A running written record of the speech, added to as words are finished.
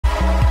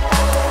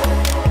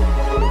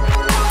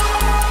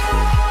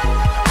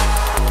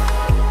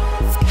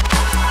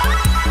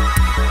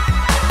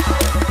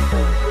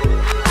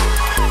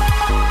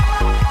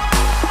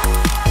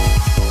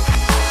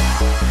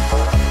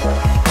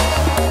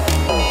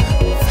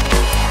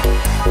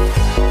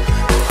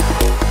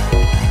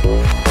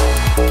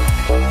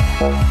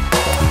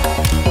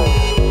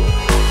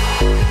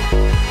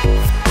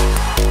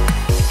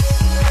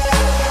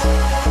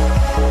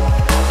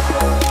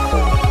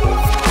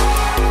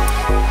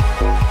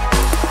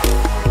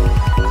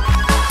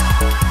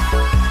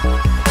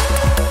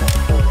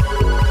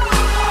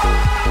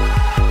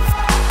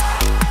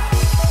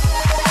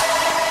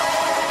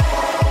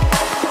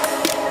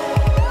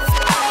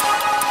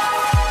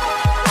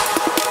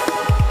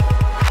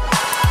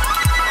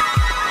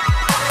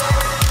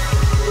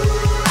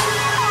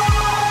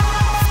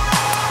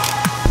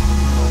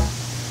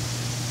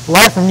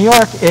Live from New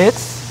York,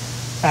 it's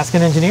Ask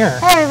an Engineer.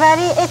 Hey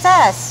everybody, it's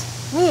us.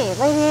 Me,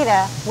 Lady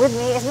Ada. With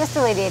me is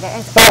Mr. Lady Ada.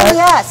 And it's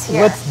only us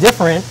here. What's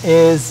different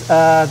is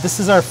this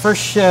is our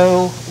first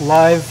show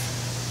live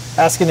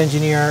Ask an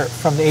Engineer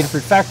from the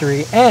Adafruit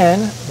factory,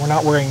 and we're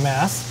not wearing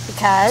masks.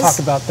 Because? Talk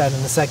about that in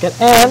a second.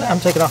 And I'm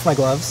taking off my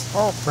gloves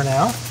for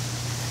now.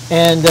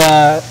 And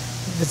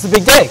it's a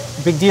big day,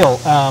 big deal.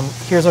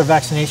 Here's our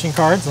vaccination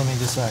cards. Let me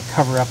just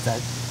cover up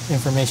that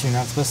information you're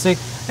not supposed to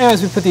see.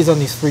 Anyways, we put these on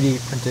these 3D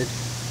printed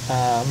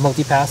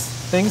multi-pass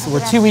things.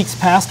 We're 2 weeks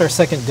past our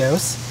second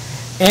dose,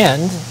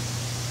 and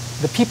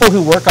the people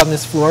who work on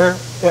this floor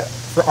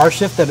for our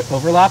shift that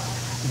overlap,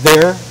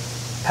 they're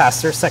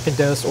past their second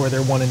dose or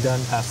they're one and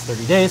done past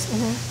 30 days,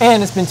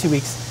 and it's been 2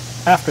 weeks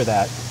after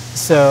that.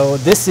 So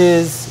this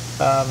is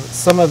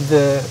some of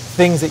the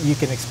things that you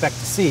can expect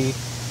to see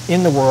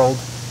in the world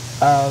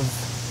of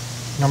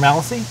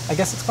normalcy, I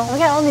guess it's called. We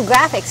got all new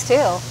graphics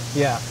too.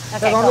 Yeah,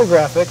 okay, got all new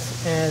graphics,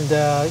 and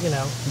you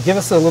know, give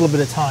us a little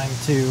bit of time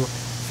to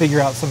figure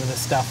out some of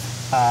this stuff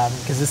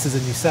because this is a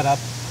new setup,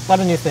 a lot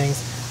of new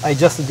things. I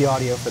adjusted the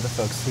audio for the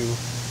folks who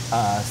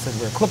said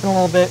we were clipping a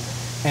little bit,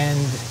 and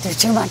there's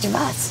too much of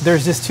us.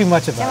 There's just too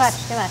much of us.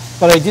 Too much.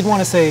 But I did want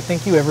to say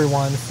thank you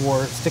everyone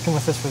for sticking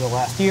with us for the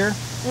last year,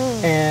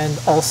 and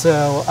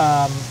also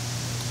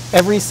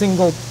every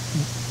single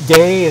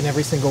day and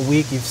every single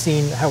week you've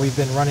seen how we've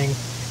been running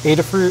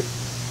Adafruit,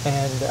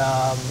 and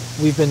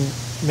we've been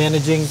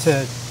managing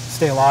to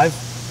stay alive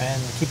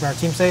and keeping our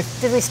team safe.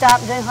 Did we stop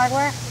doing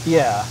hardware?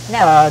 Yeah.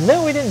 No.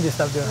 No, we didn't just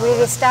stop doing hardware. We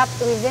didn't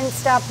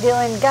stop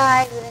doing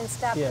guides, we didn't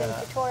stop doing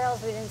tutorials,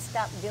 we didn't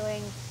stop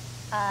doing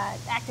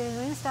activities,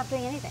 we didn't stop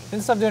doing anything.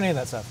 Didn't stop doing any of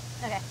that stuff.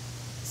 Okay.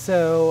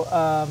 So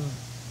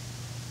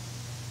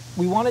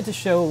we wanted to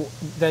show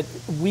that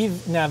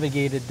we've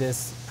navigated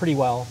this pretty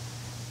well,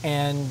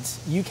 and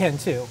you can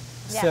too.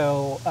 Yeah.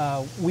 So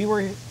we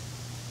were,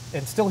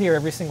 and still here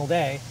every single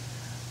day,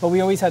 but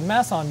we always had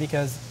masks on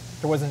because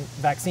there wasn't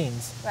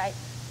vaccines. Right.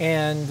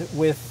 And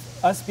with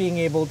us being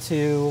able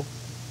to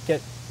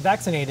get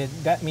vaccinated,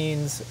 that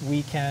means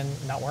we can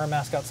not wear a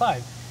mask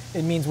outside.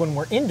 It means when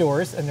we're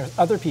indoors and there's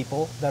other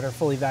people that are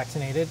fully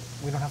vaccinated,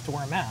 we don't have to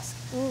wear a mask.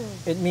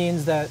 It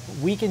means that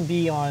we can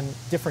be on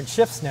different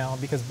shifts now,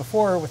 because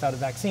before, without a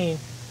vaccine,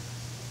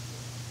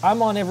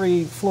 I'm on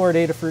every floor at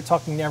Adafruit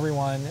talking to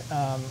everyone.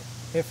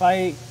 If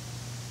I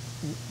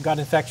got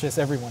infectious,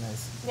 everyone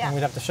is. Yeah. And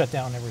we'd have to shut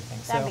down everything.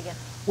 That'd be good.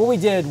 What we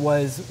did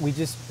was we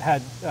just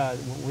had,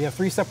 we have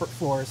 3 separate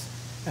floors,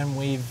 and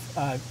we've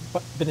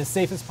been as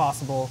safe as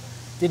possible,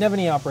 didn't have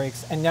any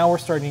outbreaks, and now we're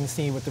starting to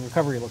see what the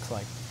recovery looks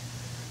like.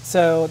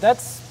 So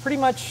that's pretty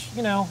much,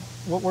 you know,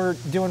 what we're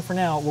doing for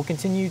now. We'll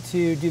continue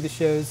to do the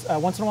shows.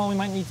 Once in a while we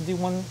might need to do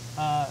one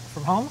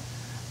from home,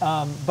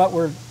 but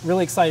we're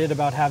really excited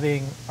about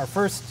having our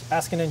first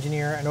Ask an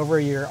Engineer in over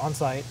a year on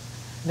site.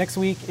 Next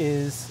week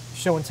is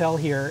show and tell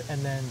here,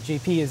 and then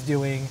JP is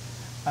doing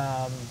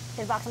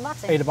Adabox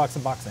Unboxing. Adabox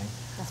Unboxing.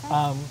 That's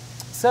right.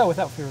 So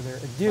without further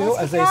ado, Let's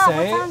as they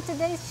say, what's on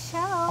today's show?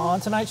 On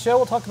tonight's show,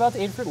 we'll talk about the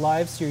Adafruit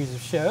Live series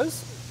of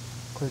shows,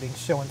 including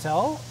show and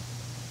tell.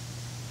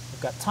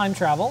 We've got time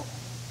travel,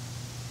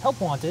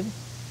 help wanted,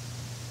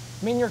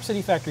 main New York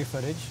City factory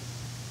footage,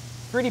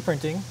 3D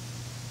printing,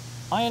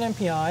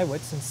 INMPI,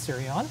 WITS, and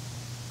Sirion.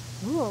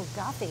 Ooh,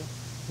 gothy.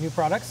 New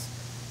products,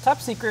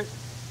 top secret.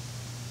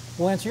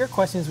 We'll answer your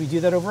questions. We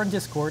do that over on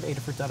Discord,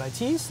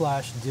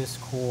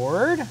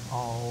 adafruit.it/Discord.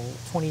 All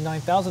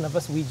 29,000 of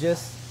us. We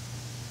just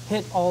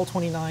hit all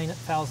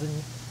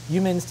 29,000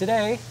 humans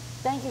today.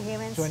 Thank you,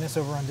 humans. Join us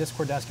over on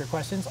Discord to ask your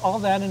questions. All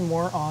that and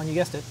more on, you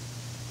guessed it,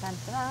 Dun,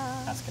 dun,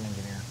 dun. Ask an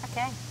Engineer.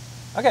 Okay.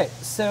 Okay,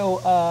 so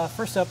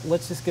first up,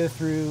 let's just go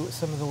through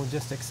some of the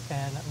logistics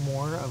and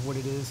more of what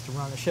it is to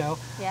run the show.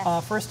 Yes.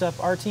 First up,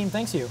 our team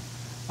thanks you.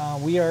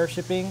 We are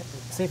shipping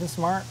safe and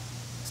smart,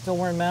 still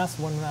wearing masks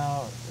when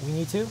we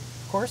need to,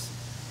 of course.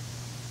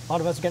 A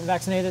lot of us are getting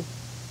vaccinated.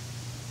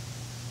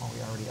 Well,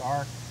 we already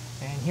are.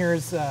 And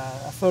here's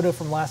a photo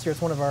from last year.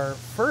 It's one of our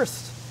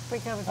first.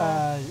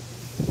 Pre-COVID.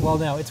 Well,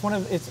 no, it's one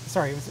of it's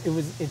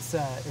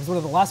one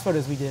of the last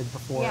photos we did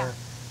before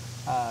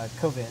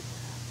COVID.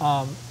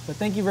 But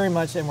thank you very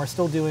much, and we're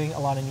still doing a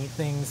lot of neat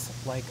things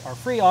like our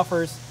free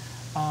offers.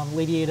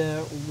 Lady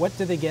Ada, what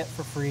do they get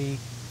for free?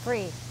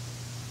 Free.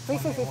 Free.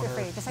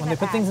 Just like when they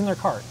put things in their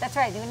cart. That's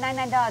right. Doing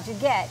 $99, you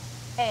get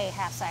a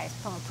half-size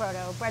Puma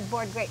Proto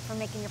breadboard, great for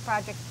making your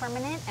project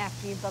permanent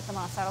after you've built them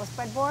on a solidless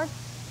breadboard.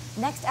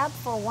 Next up,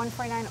 for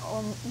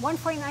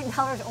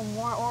 $149 or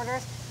more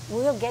orders,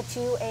 we'll get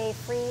you a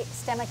free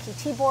Stemma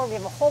QT board. We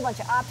have a whole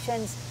bunch of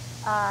options.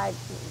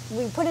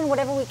 We put in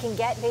whatever we can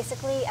get,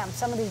 basically.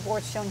 Some of these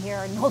boards shown here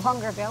are no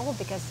longer available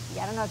because,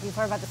 I don't know if you've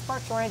heard about the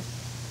spark shortage.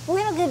 But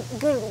we have a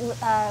good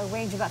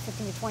range of about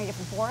 15 to 20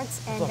 different boards,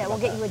 and we'll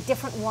get you a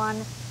different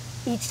one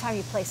each time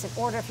you place an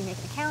order if you make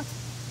an account.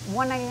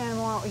 $199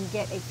 more, or you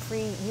get a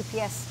free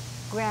UPS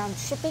ground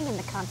shipping in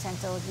the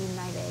continental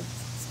United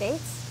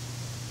States.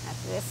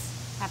 That's this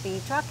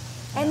happy truck.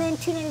 And then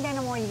 $299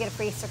 or more, you get a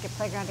free Circuit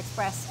Playground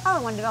Express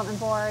all-in-one development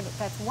board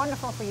that's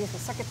wonderful for use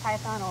with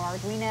CircuitPython or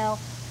Arduino.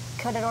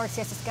 Coded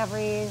CS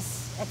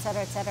Discoveries,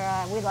 etc.,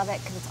 etc. We love it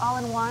because it's all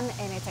in one,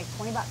 and it's like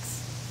 $20.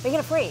 But you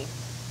get it free.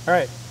 All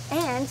right.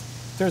 And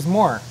there's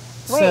more.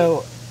 Wait.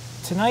 So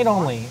tonight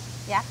only,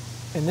 yeah,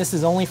 and this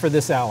is only for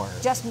this hour.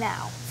 just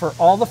now, For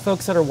all the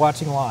folks that are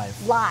watching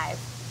live, live.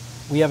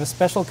 we have a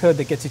special code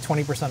that gets you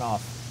 20%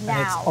 off. Now.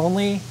 And it's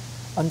only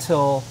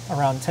until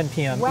around 10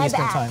 p.m. Web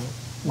Eastern ack. time.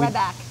 Web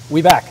ack.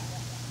 We back.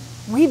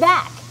 We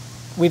back.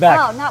 We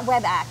back. Oh, not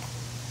web ack.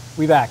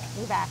 We back.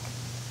 We back.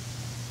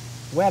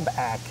 Web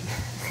ack.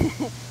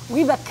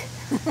 We back.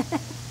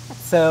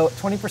 So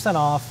 20%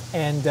 off.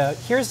 And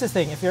here's the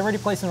thing: if you already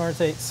placed an order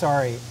today,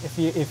 sorry. If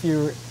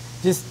you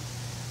just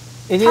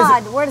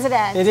Todd, where does it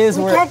end? It is.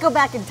 We where, can't go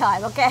back in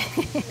time. Okay.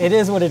 It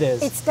is what it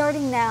is. It's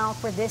starting now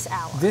for this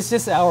hour.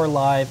 This hour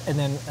live, and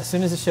then as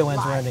soon as the show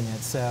ends, we're Live. ending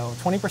it. So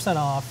 20%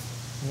 off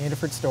in the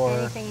Adafruit store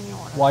Anything in your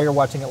order. while you're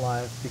watching it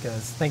live.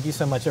 Because thank you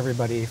so much,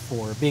 everybody,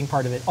 for being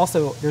part of it.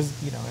 Also, there's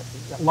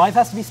live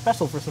has to be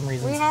special for some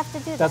reasons. We have to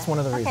do that. That's one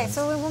of the reasons.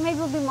 Okay, so maybe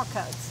we'll do more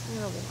codes. Maybe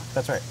we'll do more.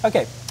 That's right.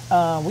 Okay,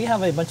 we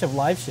have a bunch of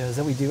live shows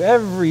that we do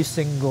every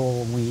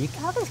single week.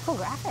 I love these cool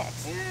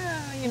graphics.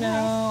 Yeah,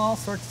 Nice. all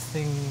sorts of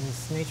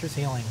things. Nature's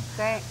healing.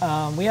 Great.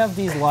 We have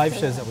these live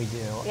shows that we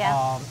do.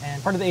 Yeah.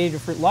 And part of the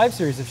Adafruit live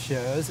series of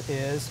shows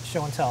is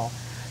Show and Tell.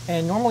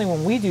 And normally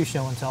when we do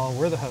Show and Tell,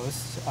 we're the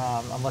hosts,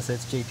 unless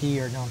it's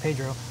JP or Don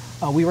Pedro.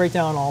 We write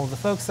down all of the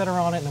folks that are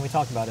on it, and then we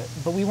talk about it.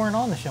 But we weren't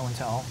on the Show and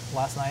Tell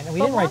last night, and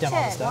we didn't write down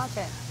all the stuff.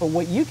 Watch it. But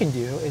what you can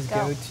do is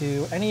Go. go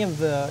to any of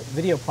the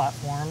video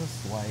platforms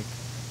like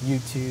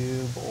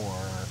YouTube or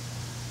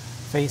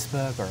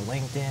Facebook or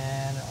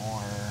LinkedIn,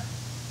 or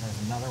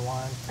there's another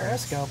one,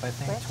 Periscope, I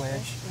think,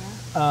 Twitch.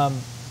 Yeah.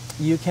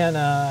 You can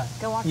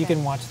Go watch you it.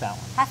 can watch that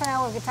one. Half an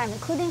hour of good time,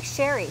 including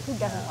Sherry. Who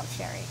doesn't love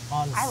Sherry?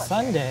 On I love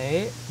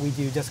Sunday, we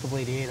do Disc of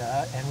Lady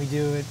Ada, and we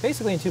do it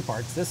basically in two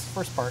parts. This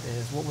first part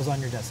is what was on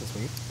your desk this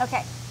week. Sherry.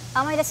 Okay.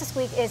 On my desk this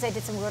week is I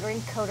did some rotary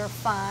encoder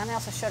fun. I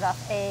also showed off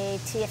a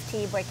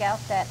TFT breakout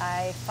that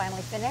I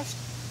finally finished.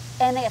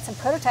 And I got some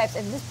prototypes.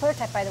 And this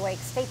prototype, by the way,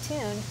 stay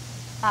tuned.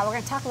 We're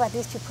going to talk about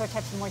these two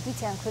prototypes in more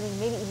detail, including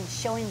maybe even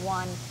showing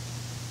one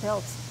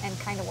built and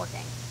kind of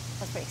working.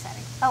 That's pretty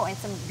exciting. Oh, and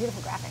some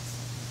beautiful graphics.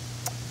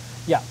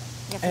 Yeah.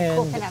 You have some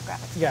cool pin-out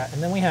graphics. Yeah,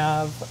 and then we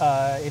have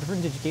Adafruit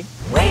and DigiKey.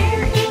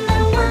 Where in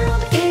the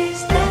world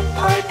is that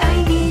part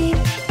I need?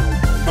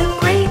 The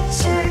great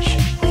search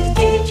with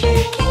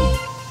DigiKey.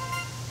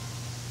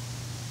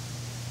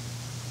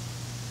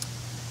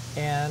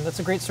 And that's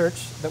a great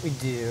search that we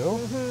do.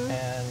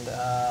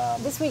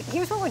 And This week,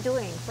 here's what we're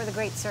doing for the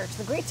Great Search.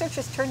 The Great Search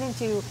has turned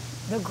into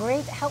the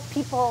great help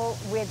people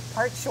with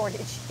part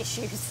shortage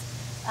issues.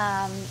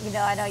 I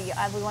know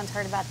we once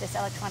heard about this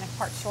electronic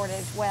part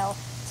shortage. Well,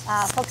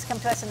 folks come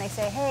to us and they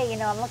say, hey,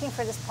 I'm looking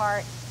for this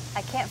part.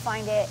 I can't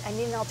find it. I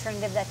need an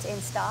alternative that's in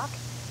stock.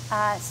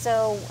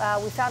 So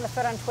we found a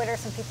thread on Twitter.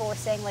 Some people were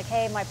saying like,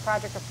 hey, my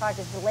project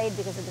is delayed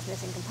because of this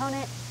missing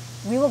component.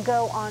 We will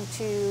go on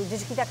to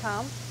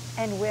digikey.com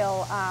and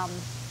we'll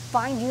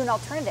find you an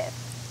alternative.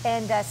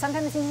 And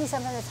sometimes it's easy,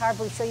 sometimes it's hard,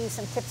 but we show you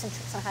some tips and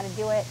tricks on how to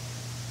do it.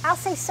 I'll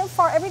say so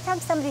far, every time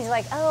somebody's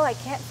like, oh, I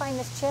can't find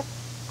this chip,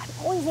 I'm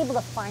always able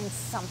to find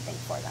something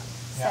for them.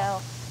 Yeah.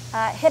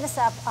 So hit us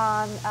up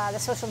on the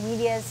social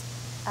medias.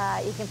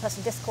 You can post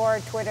on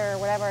Discord, Twitter,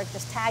 whatever.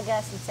 Just tag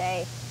us and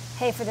say,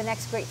 hey, for the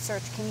next Great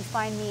Search, can you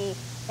find me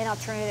an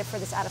alternative for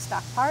this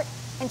out-of-stock part?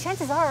 And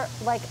chances are,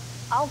 like,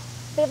 I'll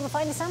be able to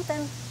find you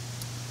something.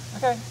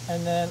 okay,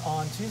 and then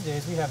on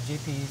Tuesdays we have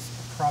JP's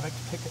product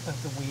pick of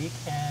the week.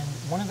 And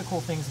one of the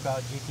cool things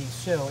about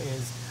JP's show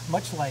is,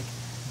 much like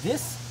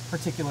this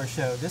particular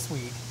show this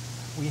week,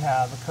 we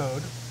have a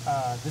code.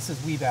 This is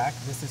WeBack.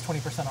 This is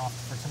 20% off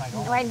for tonight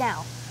only. Right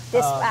now,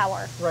 this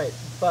hour. Right,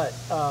 but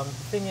the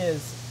thing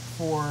is,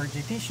 for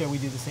JP's show, we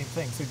do the same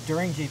thing. So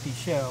during JP's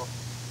show,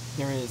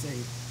 there is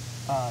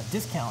a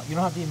discount. You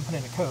don't have to even put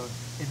in a code.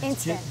 It's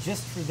Instant.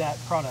 just for that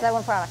product. That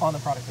one product. On the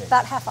product page.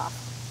 About half off.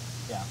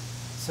 Yeah.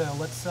 So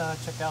let's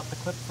check out the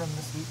clip from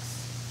this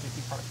week's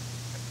JP product.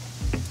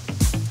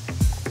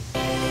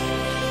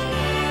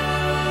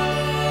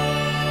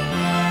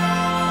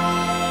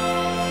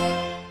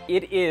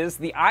 It is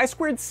the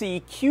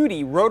I2C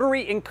Qt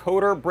rotary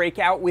encoder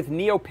breakout with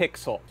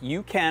NeoPixel.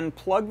 You can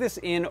plug this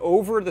in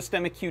over the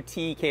STEMMA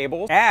QT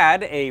cable,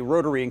 add a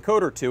rotary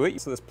encoder to it,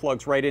 so this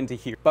plugs right into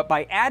here. But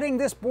by adding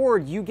this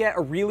board, you get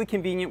a really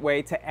convenient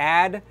way to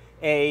add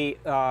a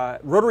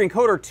rotary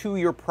encoder to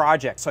your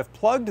project. So I've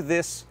plugged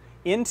this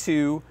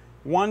into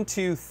 1,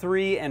 2,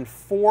 3, and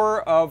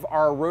 4 of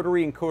our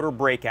rotary encoder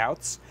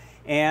breakouts.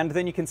 And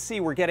then you can see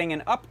we're getting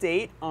an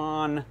update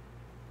on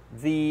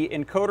the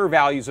encoder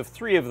values of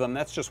 3 of them.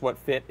 That's just what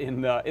fit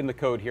in the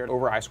code here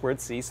over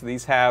I2C. So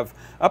these have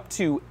up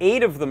to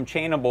 8 of them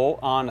chainable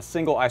on a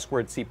single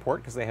I2C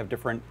port because they have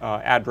different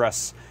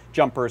address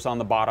jumpers on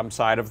the bottom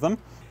side of them.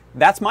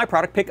 That's my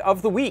product pick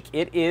of the week.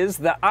 It is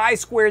the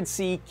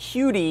I2C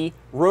Qt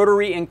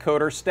rotary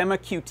encoder STEMMA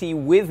QT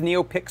with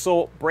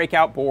NeoPixel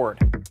breakout board.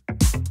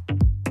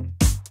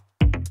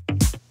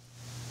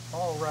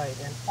 All right,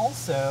 and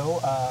also,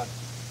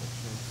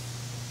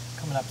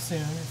 coming up soon.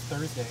 It's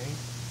Thursday,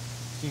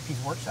 JP's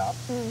Workshop.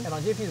 And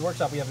on JP's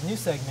Workshop, we have a new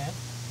segment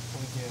that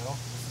we do.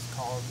 This is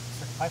called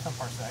CircuitPython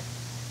Parsec.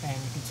 And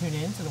you can tune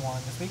in to the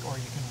one this week, or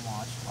you can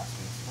watch last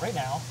week's right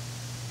now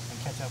and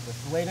catch up with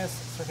the latest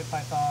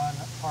CircuitPython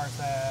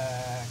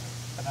Parsec.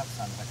 Enough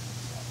sound effects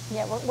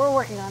yet. Yeah, we're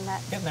working on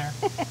that. Getting there.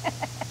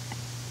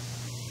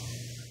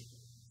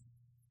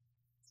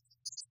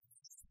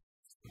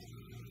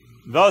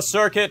 The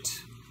Circuit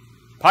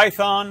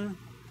Python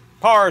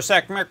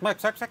Parsec.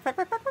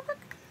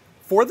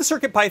 For the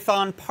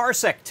CircuitPython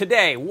Parsec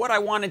today, what I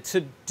wanted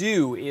to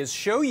do is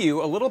show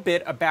you a little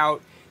bit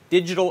about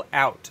digital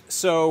out.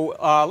 So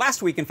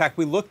last week, in fact,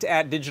 we looked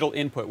at digital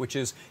input, which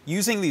is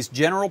using these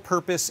general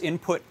purpose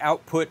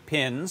input-output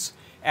pins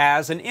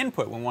as an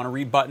input. We want to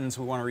read buttons,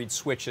 we want to read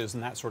switches,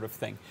 and that sort of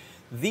thing.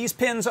 These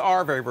pins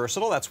are very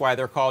versatile. That's why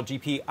they're called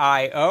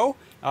GPIO.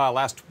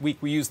 Last week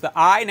we used the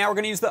I, now we're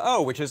going to use the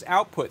O, which is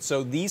output.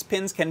 So these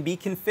pins can be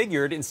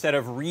configured instead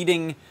of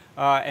reading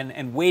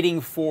and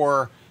waiting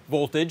for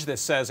voltage that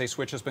says a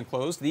switch has been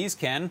closed. These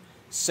can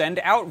send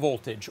out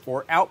voltage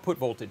or output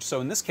voltage.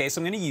 So in this case,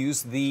 I'm going to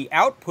use the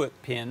output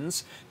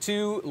pins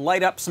to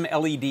light up some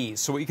LEDs.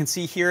 So what you can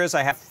see here is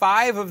I have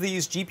 5 of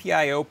these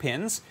GPIO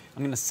pins.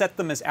 I'm going to set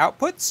them as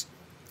outputs,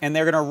 and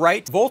they're going to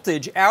write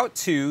voltage out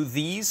to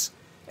these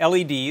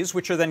LEDs,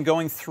 which are then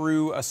going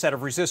through a set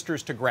of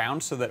resistors to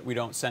ground so that we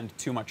don't send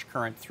too much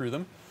current through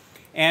them.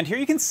 And here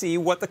you can see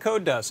what the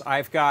code does.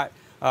 I've got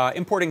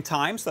importing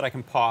times that I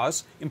can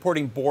pause,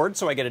 importing board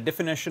so I get a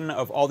definition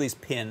of all these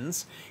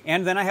pins,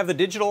 and then I have the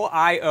digital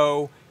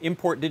I/O,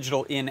 import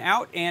digital in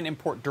out, and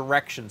import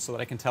direction so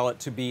that I can tell it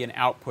to be an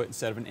output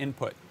instead of an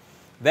input.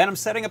 Then I'm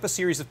setting up a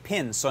series of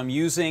pins. So I'm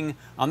using,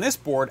 on this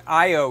board,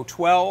 I/O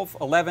 12,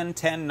 11,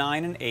 10,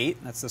 9, and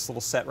 8. That's this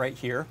little set right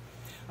here.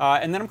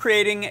 And then I'm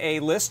creating a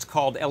list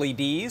called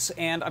LEDs,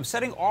 and I'm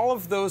setting all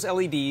of those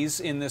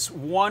LEDs in this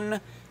one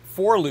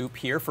for loop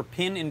here for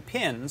pin in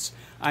pins.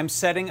 I'm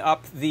setting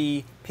up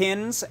the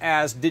pins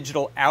as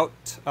digital out,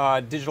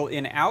 digital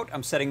in out.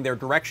 I'm setting their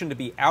direction to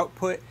be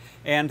output,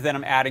 and then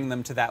I'm adding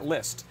them to that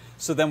list.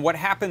 So then what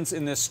happens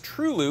in this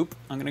true loop,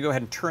 I'm going to go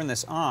ahead and turn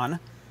this on,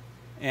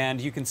 and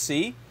you can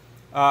see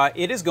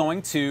it is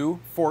going to,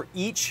 for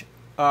each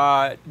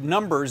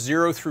number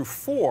 0 through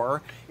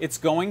 4, it's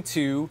going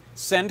to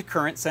send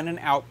current, send an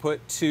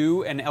output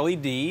to an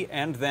LED,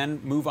 and then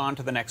move on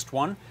to the next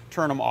one,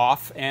 turn them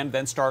off, and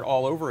then start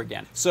all over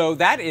again. So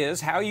that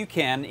is how you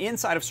can,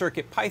 inside of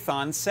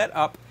CircuitPython, set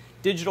up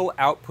digital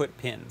output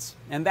pins.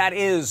 And that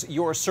is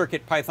your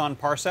CircuitPython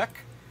Parsec,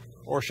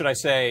 or should I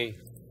say,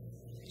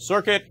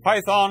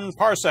 CircuitPython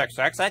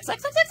Parsec.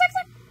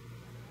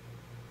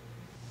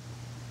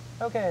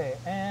 Okay,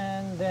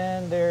 and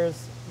then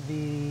there's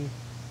the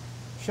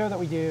show that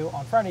we do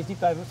on Fridays, Deep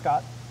Dive with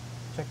Scott.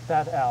 Check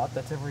that out.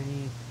 That's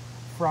every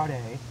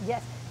Friday.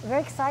 Yes,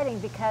 very exciting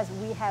because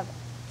we have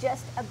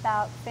just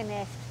about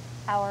finished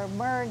our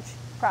merge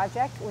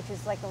project, which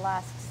is like the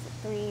last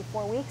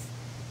 3-4 weeks.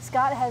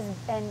 Scott has,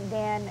 and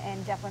Dan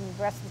and Jeff and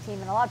the rest of the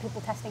team and a lot of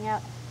people testing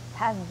out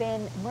have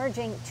been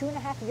merging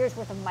 2.5 years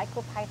worth of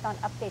MicroPython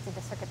updates into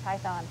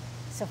CircuitPython.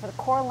 So for the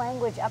core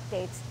language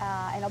updates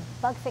and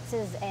bug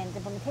fixes and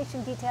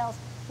implementation details,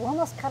 we're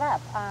almost cut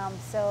up.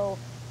 So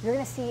you're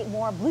going to see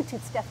more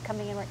Bluetooth stuff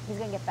coming in. He's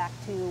going to get back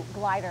to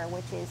Glider,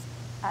 which is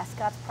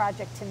Scott's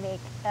project to make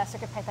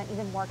CircuitPython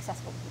even more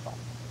accessible to people.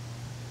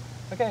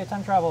 Okay,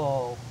 time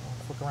travel.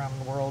 Let's look around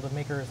the world of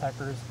makers,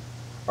 hackers,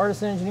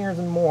 artists, and engineers,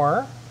 and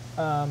more.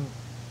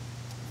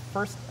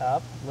 First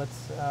up,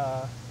 let's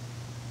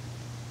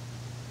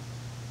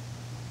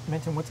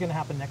mention what's going to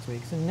happen next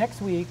week. So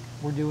next week,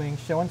 we're doing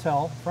show and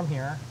tell from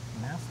here,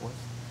 massless.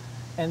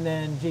 And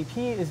then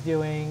JP is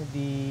doing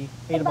the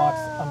AdaBox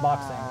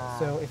unboxing.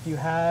 So if you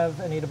have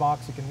an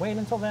AdaBox, you can wait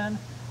until then,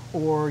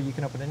 or you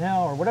can open it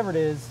now, or whatever it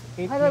is.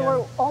 8 By the way, p.m.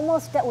 we're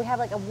almost done. We have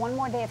like one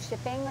more day of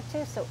shipping or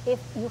two. So if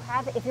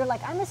you're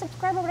like, I'm a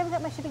subscriber, but I haven't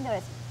got my shipping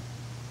notice,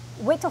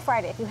 wait till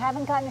Friday. If you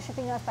haven't gotten your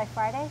shipping notice by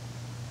Friday,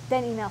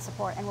 then email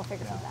support and we'll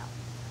figure something out.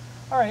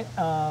 All right.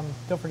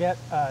 Don't forget,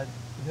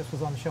 this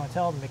was on the show and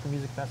tell, the Maker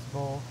Music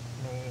Festival,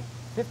 May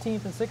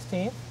 15th and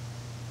 16th.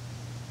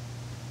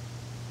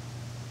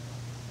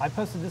 I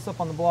posted this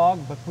up on the blog,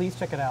 but please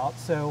check it out.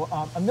 So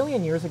a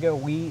million years ago,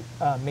 we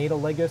made a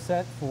Lego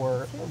set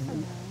for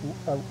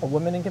a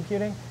woman in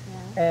computing,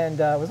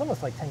 and it was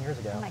almost like 10 years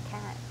ago. My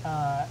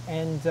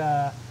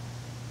cat.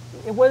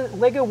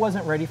 Lego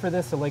wasn't ready for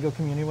this. The Lego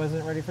community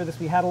wasn't ready for this.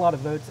 We had a lot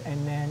of votes,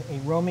 and then a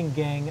roaming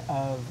gang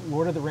of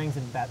Lord of the Rings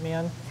and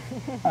Batman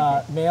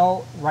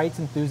male rights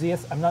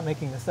enthusiasts, I'm not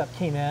making this up,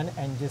 came in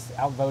and just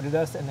outvoted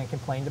us and then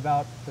complained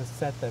about the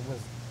set that was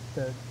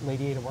the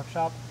Lady Ada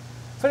workshop.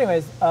 So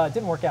anyways, it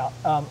didn't work out,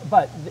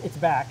 but it's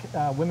back.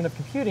 Women of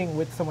Computing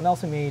with someone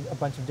else who made a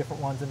bunch of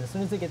different ones, and as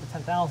soon as they get to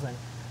 10,000,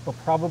 they'll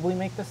probably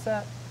make this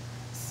set.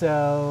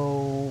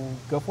 So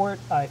go for it.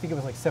 I think it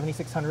was like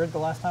 7,600 the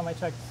last time I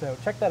checked, so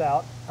check that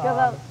out. Go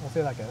vote. We'll see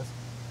how that goes.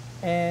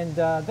 And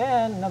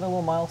then another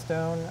little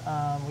milestone,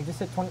 we just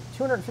hit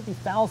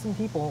 250,000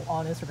 people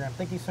on Instagram.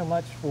 Thank you so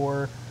much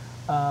for,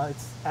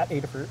 it's at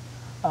Adafruit.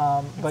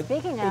 But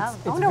Speaking it's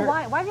of, I wonder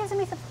very- why do you have so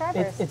many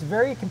subscribers? It's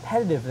very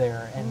competitive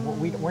there, and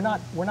we're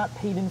not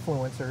paid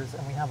influencers,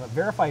 and we have a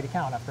verified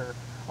account after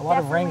a lot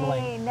of Definitely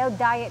wrangling. no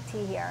diet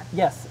tea here.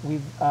 Yes,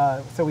 we've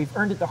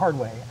earned it the hard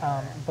way.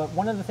 But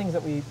one of the things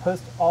that we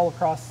post all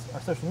across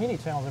our social media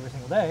channels every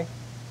single day,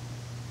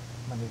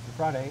 Monday through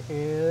Friday,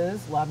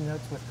 is Lab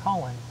Notes with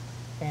Colin,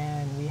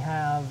 and we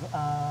have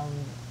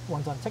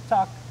ones on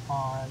TikTok,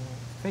 on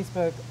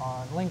Facebook,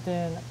 on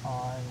LinkedIn,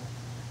 on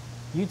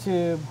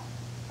YouTube,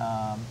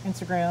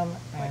 Instagram,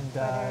 and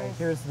Twitters,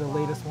 here's the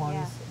latest blog,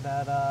 ones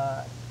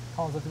that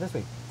Colin's up to this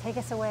week. Take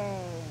us away.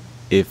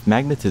 If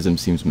magnetism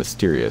seems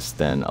mysterious,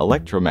 then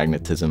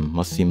electromagnetism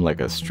must seem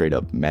like a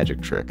straight-up magic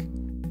trick.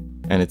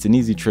 And it's an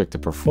easy trick to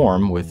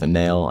perform with a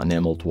nail,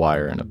 enameled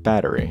wire, and a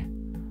battery.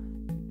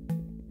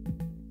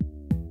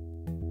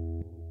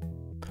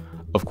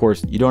 Of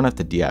course, you don't have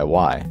to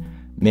DIY.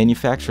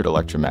 Manufactured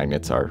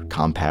electromagnets are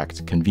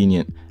compact,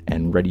 convenient,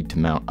 and ready to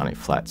mount on a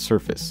flat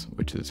surface,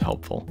 which is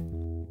helpful.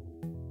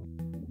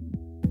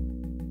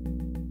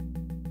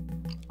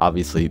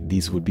 Obviously,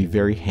 these would be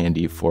very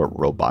handy for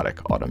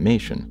robotic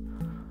automation,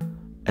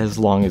 as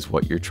long as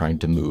what you're trying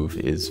to move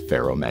is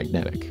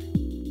ferromagnetic.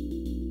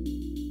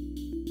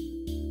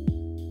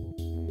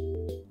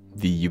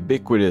 The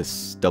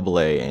ubiquitous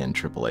AA and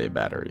AAA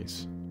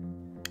batteries.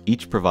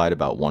 Each provide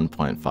about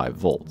 1.5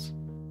 volts.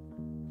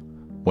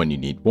 When you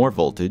need more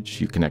voltage,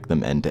 you connect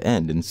them end to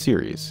end in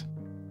series.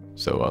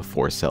 So a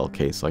 4-cell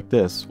case like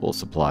this will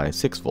supply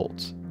 6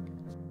 volts.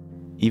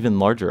 Even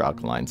larger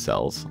alkaline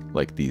cells,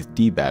 like these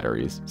D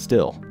batteries,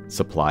 still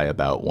supply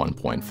about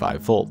 1.5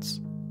 volts.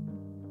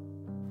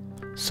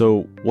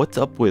 So what's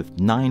up with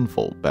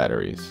 9-volt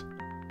batteries?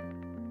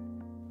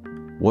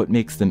 What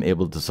makes them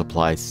able to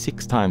supply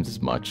 6 times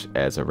as much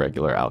as a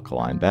regular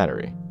alkaline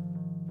battery?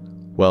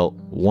 Well,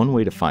 one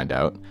way to find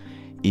out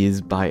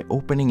is by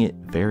opening it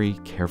very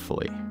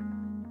carefully.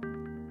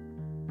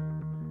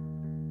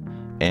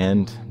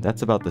 And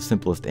that's about the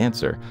simplest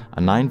answer.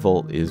 A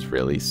 9-volt is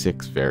really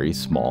 6 very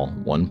small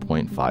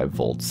 1.5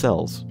 volt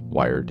cells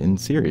wired in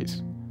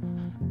series.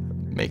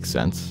 Makes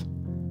sense.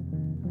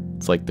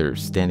 It's like they're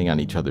standing on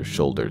each other's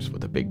shoulders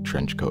with a big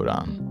trench coat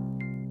on.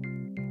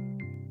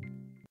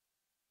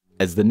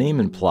 As the name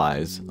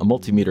implies, a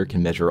multimeter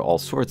can measure all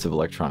sorts of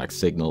electronic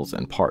signals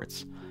and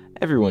parts.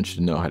 Everyone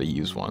should know how to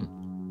use one.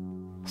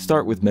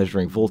 Start with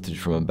measuring voltage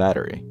from a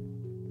battery.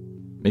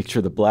 Make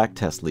sure the black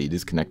test lead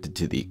is connected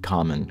to the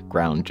common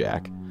ground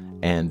jack,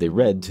 and the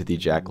red to the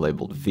jack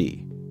labeled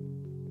V.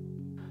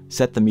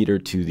 Set the meter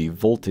to the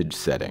voltage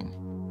setting.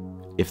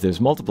 If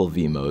there's multiple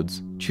V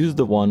modes, choose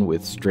the one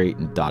with straight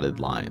and dotted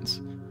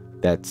lines.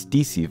 That's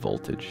DC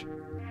voltage.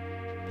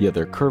 The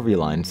other curvy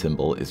line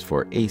symbol is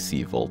for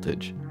AC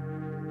voltage.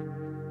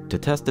 To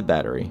test the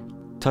battery,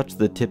 touch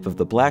the tip of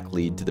the black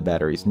lead to the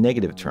battery's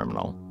negative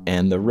terminal,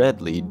 and the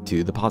red lead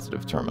to the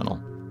positive terminal.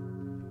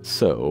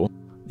 So,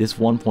 this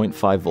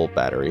 1.5 volt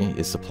battery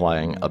is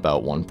supplying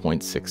about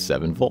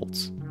 1.67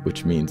 volts,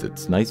 which means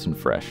it's nice and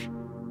fresh.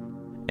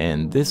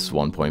 And this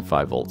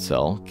 1.5 volt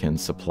cell can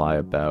supply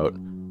about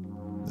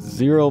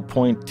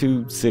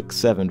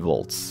 0.267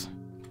 volts.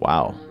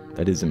 Wow,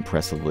 that is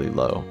impressively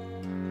low.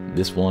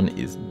 This one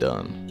is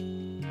done.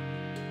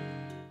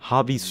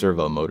 Hobby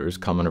servo motors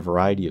come in a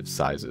variety of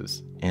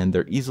sizes, and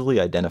they're easily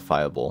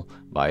identifiable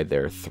by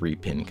their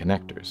 3-pin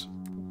connectors.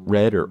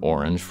 Red or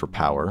orange for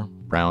power,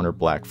 brown or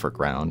black for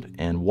ground,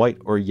 and white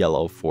or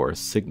yellow for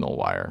signal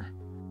wire.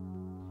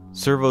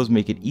 Servos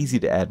make it easy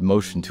to add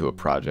motion to a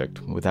project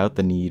without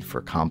the need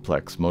for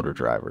complex motor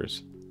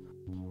drivers.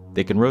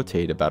 They can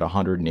rotate about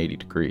 180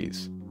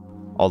 degrees.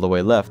 All the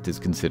way left is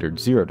considered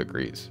 0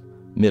 degrees,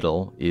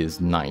 middle is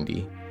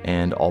 90,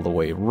 and all the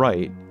way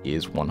right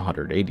is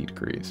 180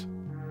 degrees.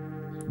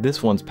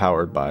 This one's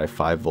powered by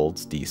 5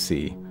 volts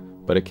DC,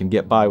 but it can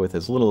get by with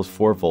as little as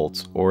 4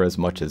 volts or as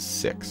much as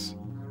 6.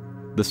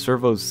 The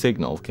servo's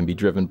signal can be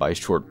driven by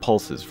short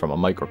pulses from a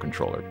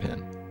microcontroller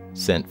pin,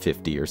 sent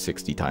 50 or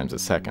 60 times a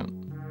second.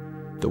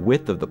 The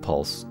width of the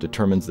pulse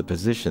determines the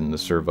position the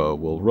servo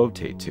will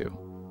rotate to.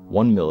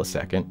 1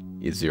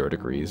 millisecond is 0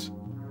 degrees,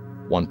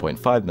 1.5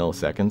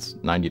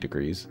 milliseconds, 90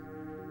 degrees,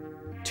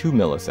 2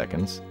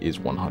 milliseconds is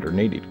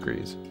 180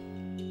 degrees.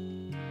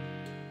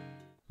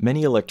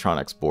 Many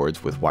electronics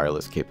boards with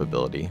wireless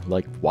capability,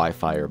 like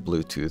Wi-Fi or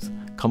Bluetooth,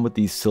 come with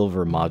these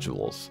silver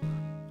modules.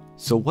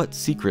 So what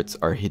secrets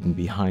are hidden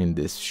behind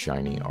this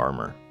shiny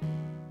armor?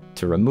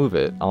 To remove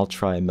it, I'll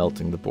try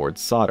melting the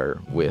board's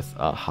solder with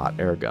a hot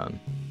air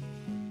gun.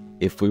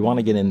 If we want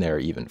to get in there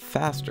even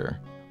faster,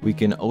 we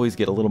can always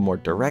get a little more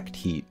direct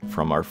heat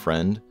from our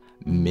friend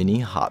Mini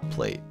Hot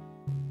Plate.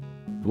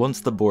 Once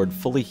the board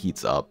fully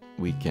heats up,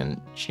 we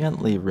can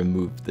gently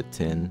remove the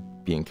tin,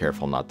 being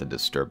careful not to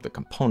disturb the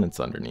components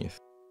underneath.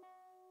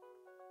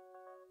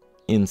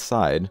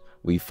 Inside,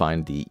 we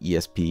find the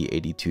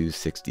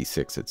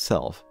ESP8266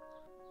 itself,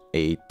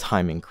 a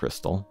timing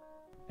crystal,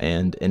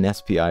 and an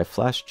SPI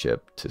flash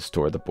chip to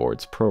store the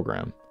board's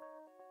program.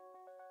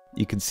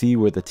 You can see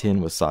where the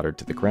tin was soldered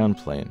to the ground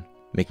plane,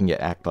 making it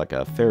act like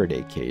a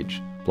Faraday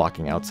cage,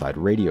 blocking outside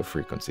radio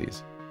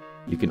frequencies.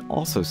 You can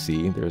also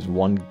see there's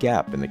one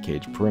gap in the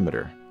cage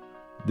perimeter.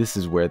 This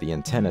is where the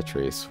antenna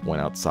trace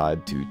went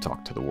outside to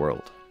talk to the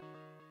world.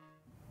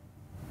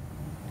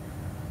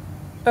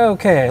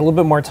 Okay, a little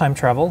bit more time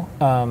travel.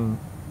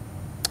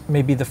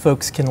 Maybe the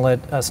folks can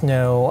let us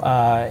know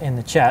in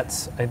the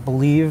chats. I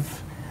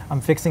believe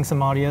I'm fixing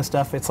some audio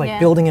stuff. It's like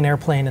building an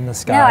airplane in the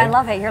sky. No, I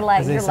love it. You're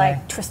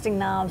like twisting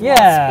knobs.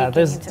 Yeah,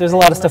 there's a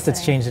lot of stuff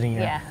that's changed in a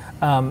year.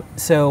 Yeah.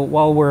 So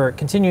while we're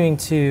continuing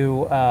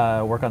to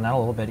work on that a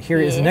little bit, here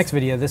is the next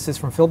video. This is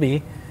from Phil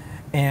B.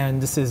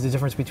 And this is the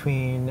difference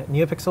between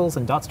neopixels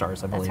and dot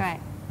stars, I believe. That's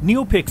right.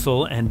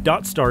 NeoPixel and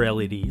dot star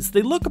LEDs,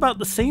 they look about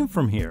the same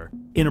from here.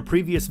 In a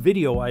previous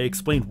video, I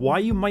explained why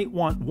you might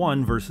want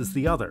one versus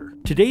the other.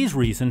 Today's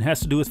reason has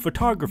to do with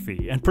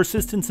photography and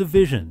persistence of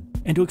vision.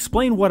 And to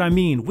explain what I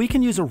mean, we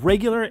can use a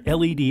regular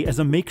LED as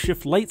a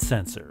makeshift light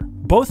sensor.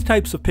 Both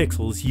types of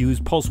pixels use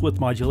pulse width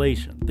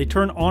modulation. They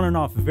turn on and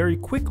off very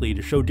quickly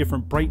to show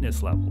different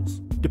brightness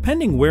levels.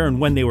 Depending where and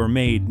when they were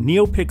made,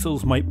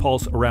 neopixels might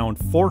pulse around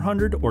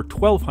 400 or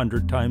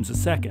 1200 times a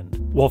second,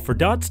 while for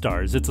dot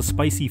stars it's a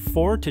spicy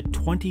 4 to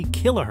 20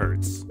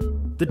 kilohertz.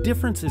 The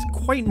difference is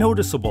quite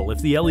noticeable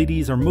if the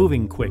LEDs are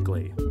moving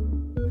quickly.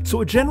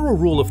 So a general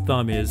rule of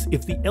thumb is,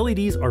 if the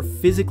LEDs are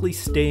physically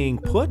staying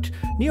put,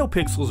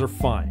 neopixels are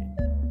fine.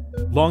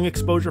 Long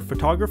exposure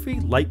photography,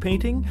 light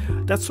painting,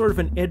 that's sort of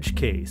an edge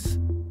case.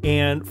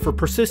 And for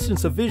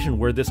persistence of vision,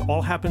 where this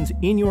all happens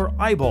in your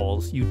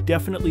eyeballs, you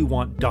definitely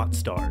want dot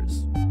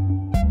stars.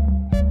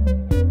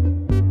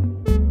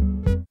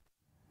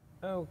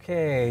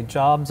 Okay,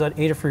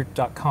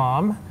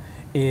 jobs.adafruit.com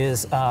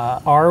is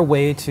our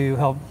way to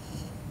help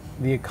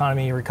the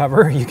economy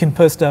recover. You can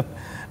post up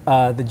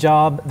the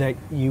job that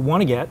you want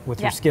to get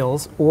with your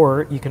skills,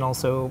 or you can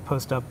also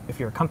post up, if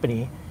you're a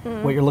company,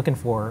 what you're looking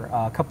for.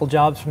 A couple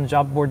jobs from the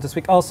job board this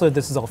week. Also,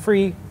 this is all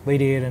free.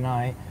 Lady Ada and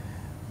I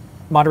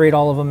moderate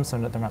all of them so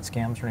that they're not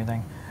scams or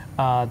anything.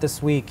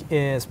 This week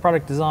is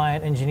product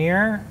design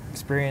engineer,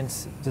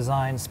 experience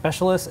design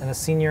specialist, and a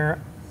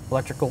senior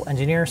electrical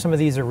engineer. Some of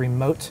these are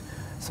remote,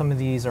 some of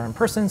these are in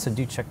person, so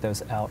do check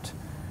those out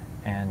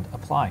and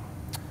apply.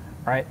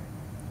 All right.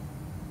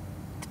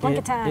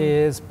 Blanket time. It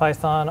is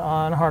Python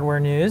on Hardware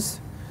News.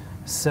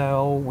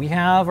 So we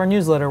have our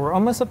newsletter. We're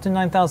almost up to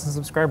 9,000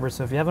 subscribers.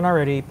 So if you haven't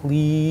already,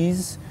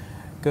 please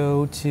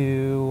go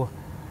to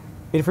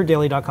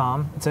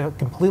adafruitdaily.com. It's a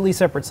completely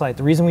separate site.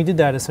 The reason we did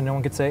that is so no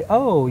one could say,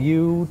 oh,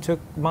 you took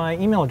my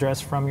email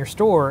address from your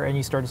store and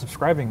you started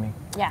subscribing me.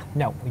 Yeah.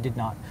 No, we did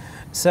not.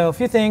 So a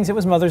few things. It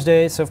was Mother's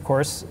Day. So of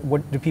course,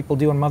 what do people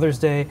do on Mother's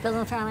Day? Build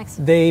electronics.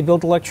 They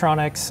build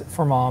electronics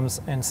for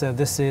moms. And so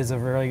this is a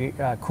very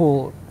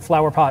cool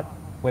flower pot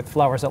with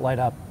flowers that light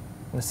up.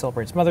 And this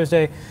celebrates Mother's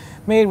Day,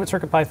 made with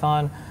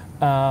CircuitPython.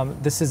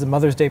 This is a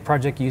Mother's Day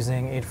project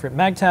using Adafruit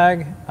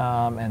MagTag,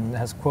 and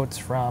has quotes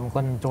from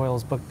Glennon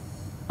Doyle's book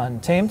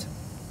Untamed.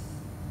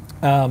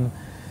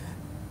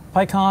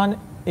 PyCon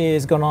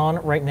is going on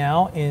right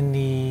now in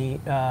the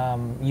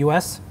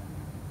US.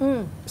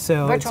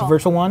 So virtual. It's a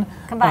virtual one.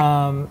 Come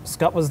by.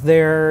 Scott was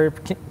there,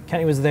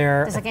 Kenny was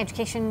there. There's like an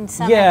education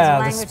summit,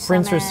 yeah, there's a the language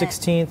sprints are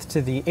summit. 16th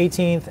to the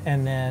 18th,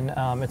 and then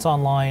it's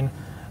online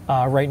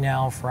right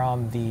now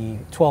from the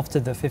 12th to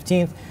the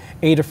 15th.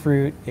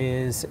 Adafruit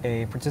is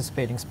a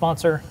participating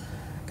sponsor.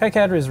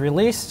 KiCad is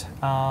released,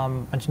 a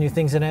bunch of new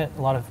things in it.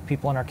 A lot of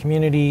people in our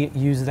community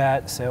use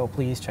that, so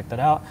please check that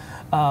out.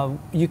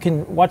 You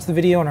can watch the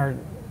video on our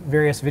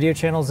various video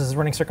channels. This is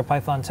running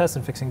CircuitPython tests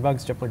and fixing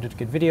bugs. Jepler did a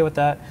good video with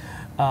that.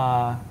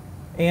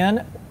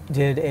 Anne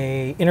did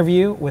a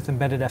interview with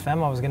Embedded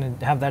FM. I was going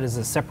to have that as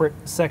a separate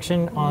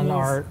section on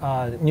our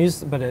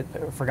news, but I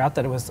forgot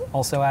that it was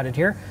also added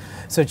here.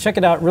 So check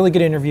it out. Really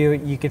good interview.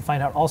 You can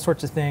find out all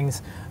sorts of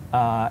things.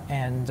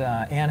 And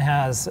Anne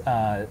has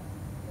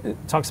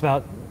talks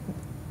about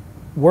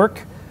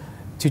work,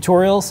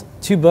 tutorials,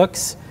 2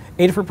 books,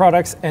 Adafruit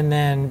products, and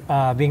then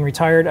being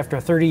retired after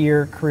a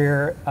 30-year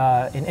career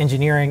in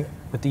engineering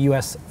with the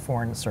U.S.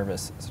 Foreign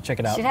Service. So check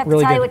it out. She'd have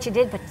really to tell good. you what you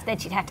did, but then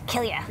she'd have to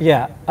kill you.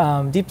 Yeah,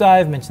 deep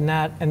dive, mention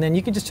that, and then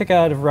you can just check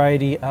out a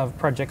variety of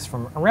projects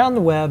from around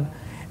the web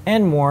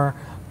and more.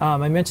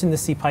 I mentioned the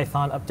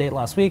CPython update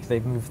last week.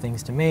 They've moved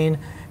things to main,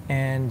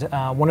 and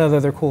one of the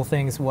other cool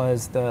things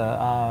was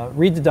the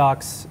read the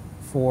docs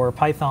for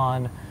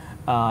Python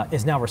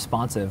is now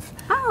responsive.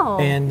 Oh.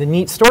 And the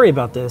neat story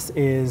about this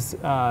is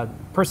a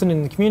person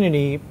in the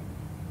community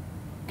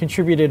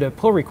contributed a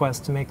pull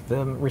request to make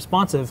them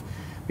responsive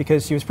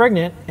because she was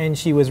pregnant and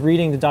she was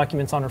reading the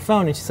documents on her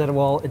phone, and she said,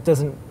 well, it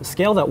doesn't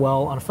scale that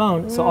well on a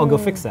phone, so I'll go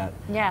fix that.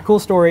 Yeah. Cool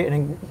story,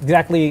 and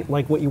exactly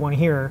like what you want to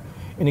hear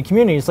in the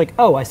community. It's like,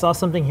 oh, I saw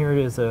something here,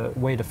 there's a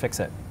way to fix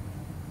it.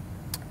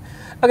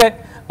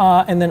 Okay,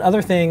 and then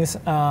other things,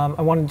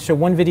 I wanted to show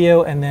one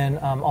video and then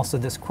also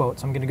this quote.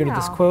 So I'm going to go to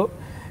this quote,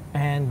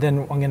 and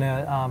then I'm going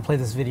to play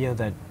this video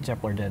that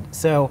Jepler did.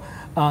 So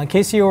in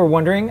case you were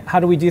wondering, how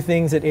do we do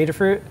things at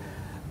Adafruit?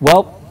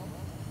 Well,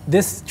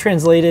 this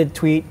translated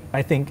tweet,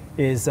 I think,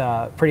 is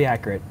pretty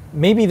accurate.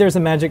 Maybe there's a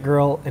magic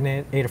girl in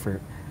Adafruit.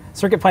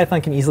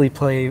 CircuitPython can easily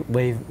play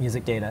wave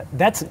music data.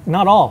 That's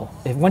not all.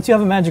 Once you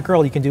have a Magic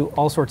Girl, you can do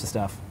all sorts of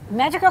stuff.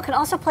 Magic Girl can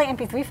also play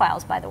MP3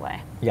 files, by the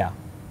way. Yeah.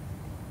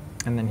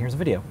 And then here's a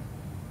video.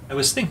 I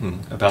was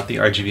thinking about the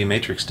RGB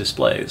matrix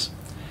displays,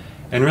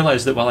 and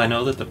realized that while I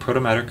know that the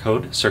protomatter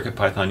code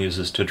CircuitPython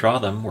uses to draw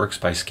them works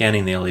by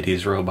scanning the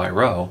LEDs row by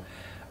row,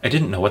 I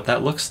didn't know what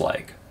that looks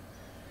like.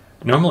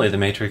 Normally the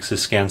matrix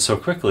is scanned so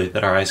quickly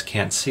that our eyes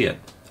can't see it.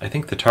 I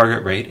think the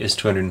target rate is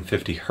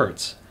 250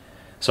 Hz.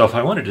 So if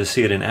I wanted to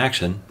see it in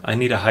action, I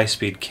need a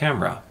high-speed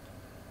camera.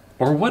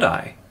 Or would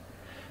I?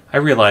 I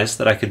realized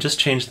that I could just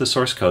change the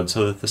source code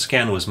so that the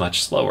scan was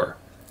much slower.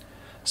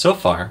 So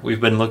far,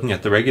 we've been looking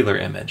at the regular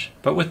image,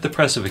 but with the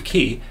press of a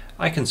key,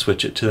 I can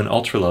switch it to an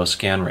ultra-low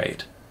scan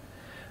rate.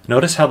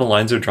 Notice how the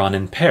lines are drawn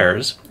in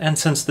pairs, and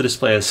since the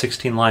display has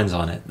 16 lines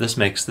on it, this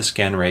makes the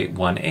scan rate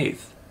 1/8.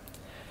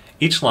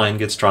 Each line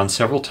gets drawn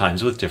several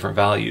times with different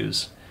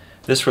values.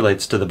 This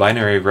relates to the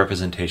binary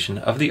representation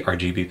of the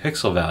RGB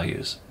pixel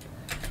values.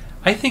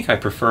 I think I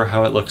prefer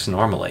how it looks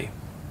normally.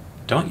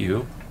 Don't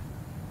you?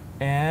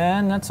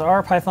 And that's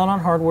our Python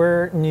on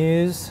hardware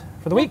news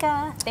for the week.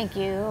 Mika, thank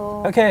you.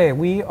 Okay,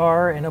 we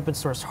are an open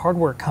source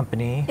hardware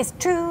company. It's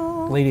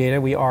true. Lady Ada,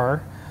 we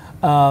are.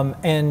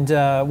 And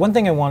one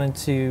thing I wanted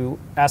to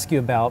ask you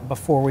about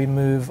before we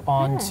move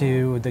on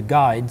to the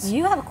guides.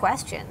 You have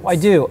questions. I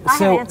do. I have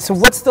So answers.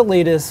 what's the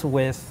latest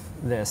with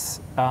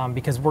this?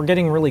 Because we're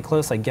getting really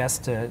close, I guess,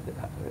 to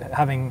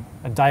having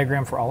a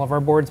diagram for all of our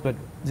boards, but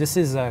this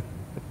is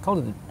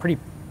called it pretty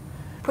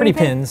Pretty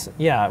pin? pins.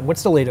 Yeah,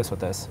 what's the latest with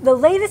this? The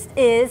latest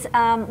is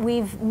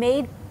we've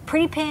made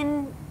pretty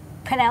pin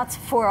pinouts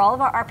for all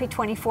of our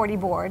RP2040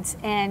 boards,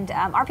 and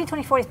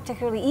RP2040 is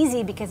particularly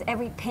easy because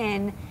every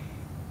pin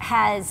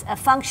has a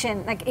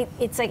function. Like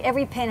it's like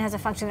every pin has a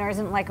function. There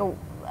isn't like a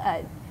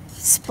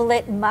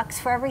split mux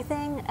for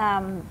everything.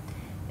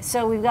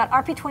 So we've got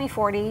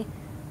RP2040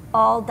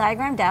 all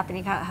diagrammed up, and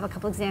you have a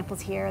couple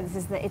examples here. This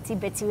is the Itsy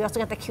Bitsy. We also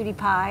got the Cutie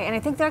Pie, and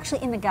I think they're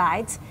actually in the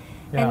guides.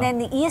 Yeah. And then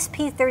the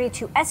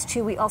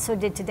ESP32S2 we also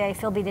did today.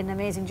 Philby did an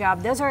amazing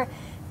job. Those are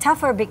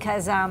tougher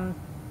because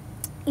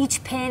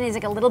each pin is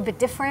like a little bit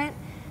different.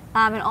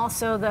 And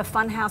also the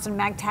Funhouse and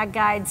MagTag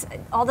guides,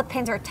 all the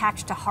pins are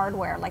attached to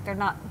hardware. Like they're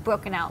not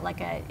broken out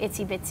like a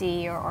Itsy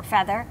Bitsy or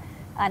Feather.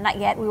 Not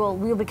yet. We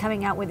will be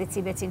coming out with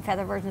Itsy Bitsy and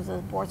Feather versions of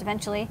the boards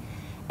eventually.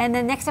 And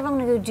then next up I'm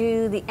going to go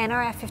do the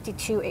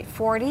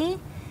NRF52840.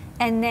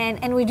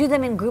 And we do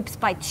them in groups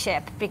by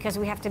chip because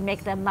we have to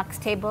make the MUX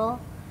table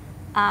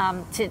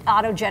to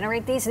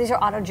auto-generate these. So these are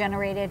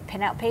auto-generated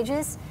pinout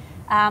pages.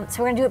 So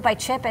we're going to do it by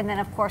chip, and then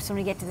of course when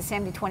we get to the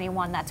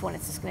SAMD21, that's when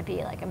it's just going to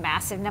be like a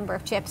massive number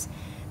of chips.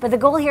 But the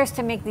goal here is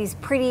to make these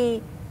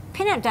pretty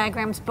pinout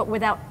diagrams, but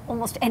without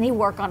almost any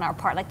work on our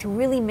part, like to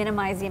really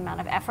minimize the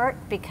amount of effort,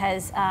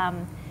 because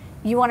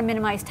you want to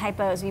minimize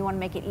typos, and you want to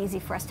make it easy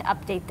for us to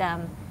update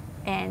them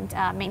and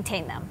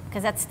maintain them.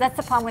 Because that's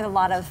the problem with a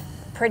lot of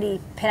pretty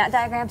pinout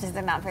diagrams, is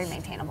they're not very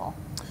maintainable.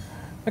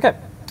 Okay,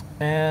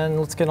 and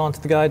let's get on to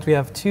the guides. We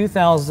have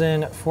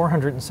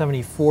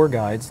 2,474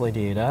 guides,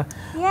 Lady Ada.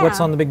 Yeah.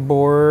 What's on the big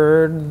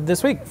board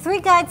this week?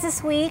 3 guides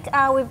this week.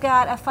 We've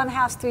got a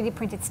Funhouse 3D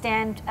printed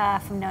stand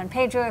from Noah and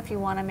Pedro if you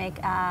want to make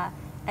a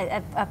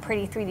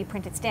pretty 3D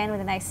printed stand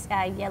with a nice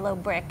yellow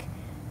brick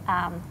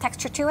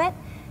texture to it.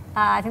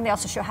 I think they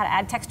also show how to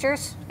add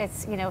textures.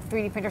 It's,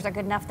 3D printers are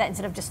good enough that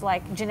instead of just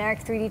like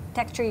generic 3D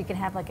texture, you can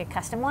have like a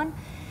custom one.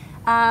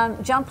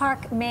 John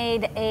Park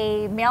made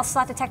a mail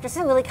slot detector. This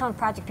is a really common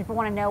project. People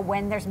want to know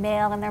when there's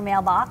mail in their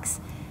mailbox.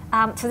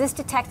 So this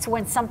detects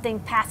when something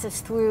passes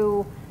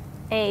through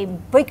a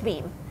brake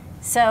beam.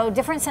 So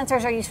different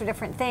sensors are used for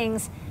different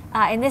things.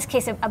 In this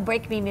case, a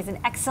brake beam is an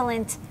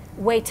excellent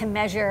way to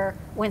measure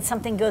when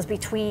something goes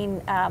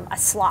between a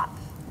slot.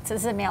 So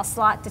this is a mail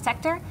slot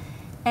detector.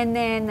 And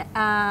then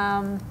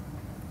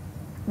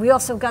we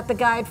also got the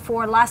guide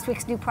for last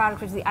week's new product,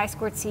 which is the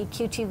I2C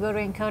QT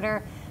rotary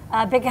encoder.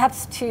 Big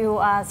ups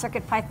to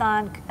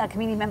CircuitPython, a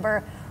community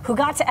member who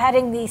got to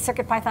adding the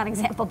CircuitPython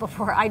example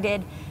before I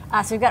did.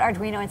 So we've got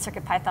Arduino and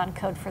CircuitPython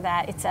code for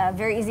that. It's a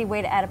very easy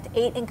way to add up to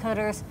 8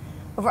 encoders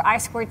over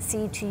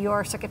I2C to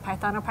your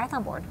CircuitPython or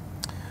Python board.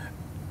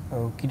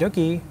 Okie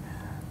dokie.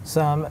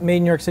 Some made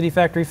in New York City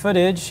factory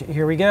footage.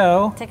 Here we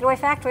go. Take it away,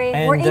 factory.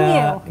 And, We're in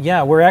you.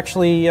 Yeah, we're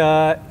actually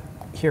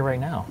here right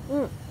now.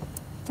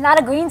 Not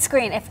a green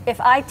screen.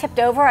 If I tipped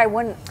over, I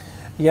wouldn't.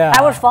 Yeah,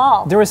 I would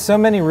fall. There was so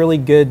many really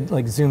good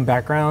like zoom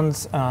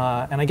backgrounds,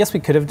 and I guess we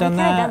could have done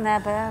that. We could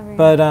have done that,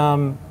 but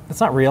it's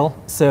not real.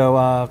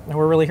 So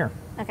we're really here.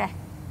 Okay.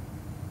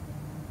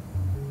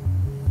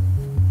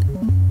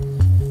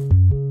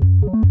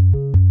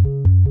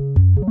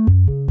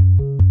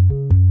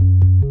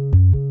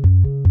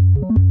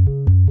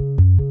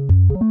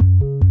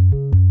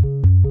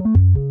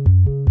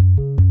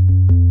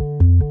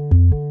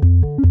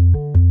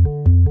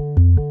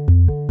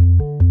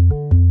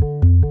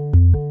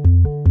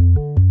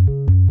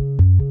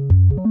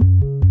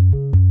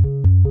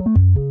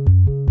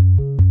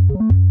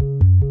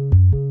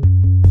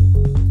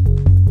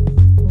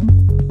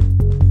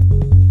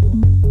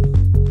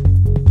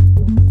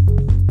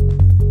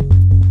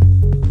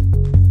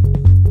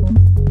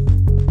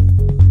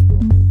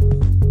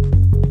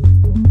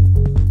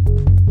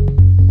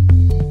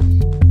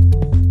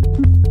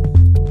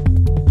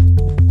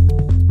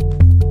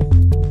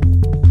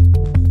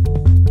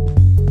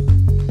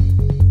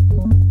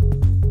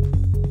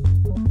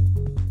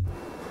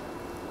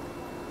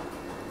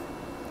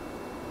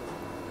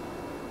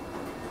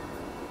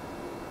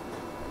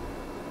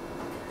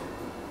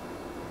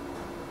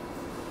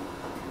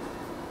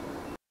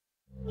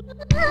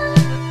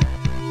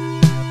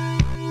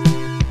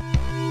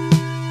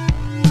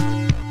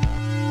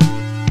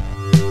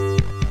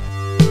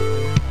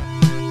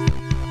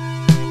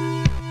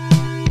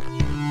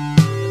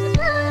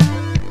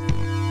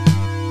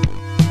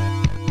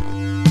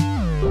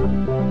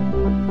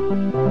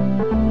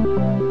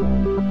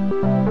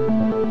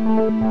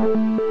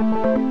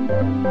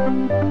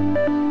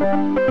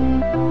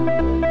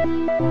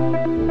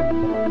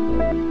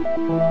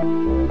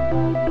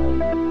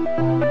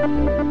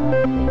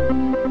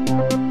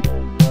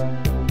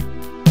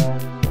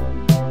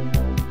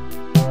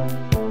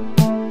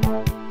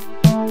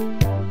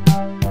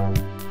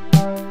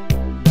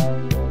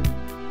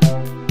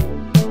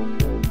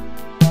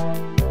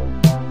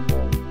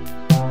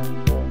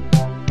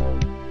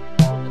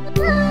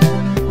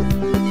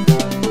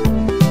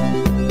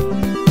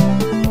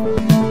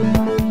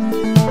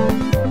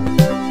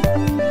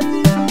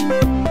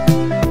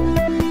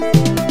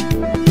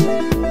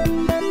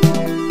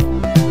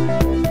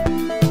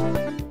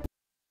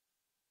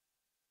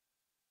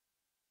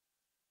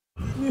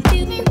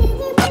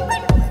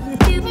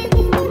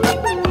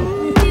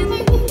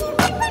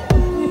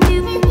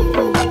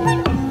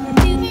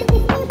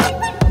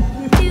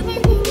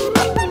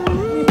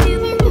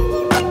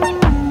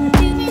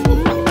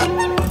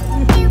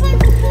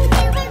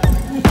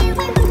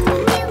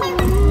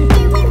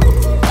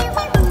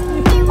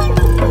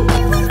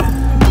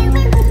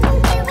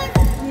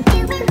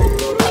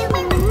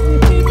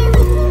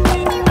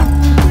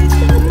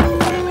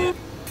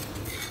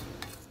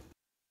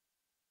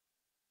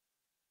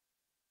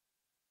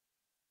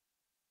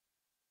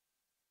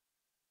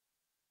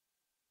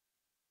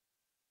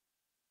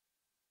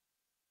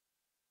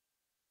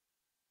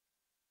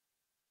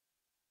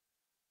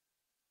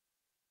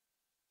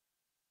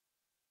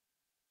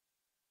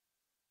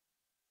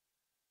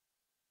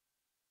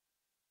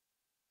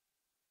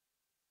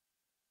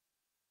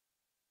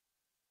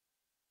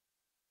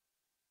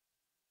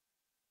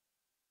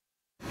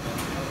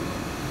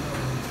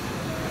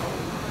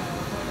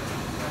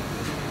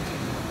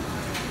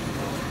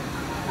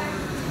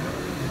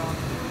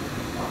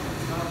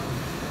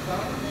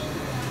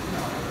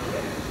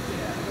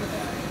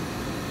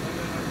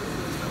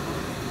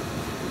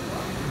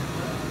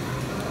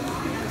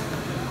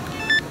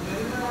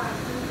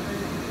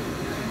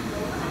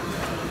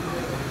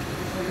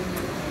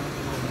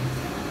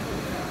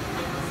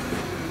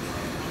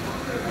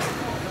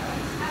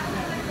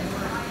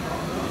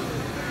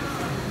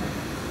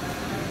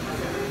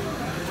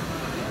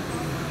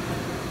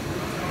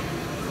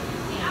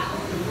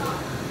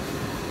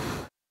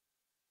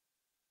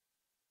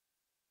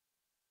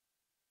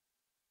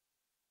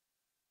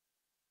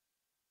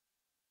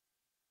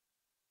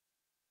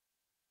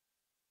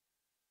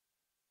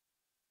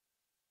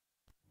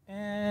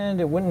 And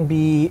it wouldn't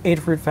be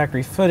Adafruit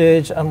factory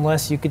footage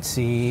unless you could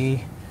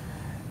see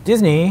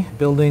Disney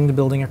building the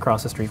building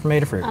across the street from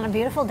Adafruit. On a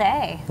beautiful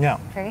day. Yeah.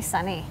 Very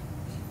sunny.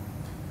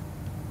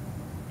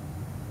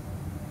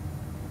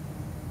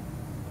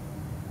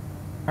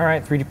 All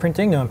right, 3D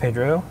printing, Noah and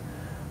Pedro.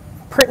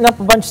 Printing up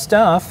a bunch of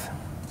stuff.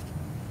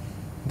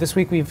 This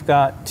week we've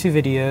got 2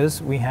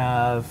 videos. We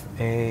have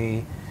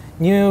a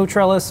new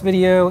trellis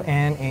video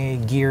and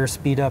a gear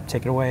speed up.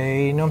 Take it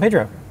away, Noah and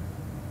Pedro.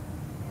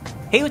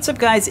 Hey, what's up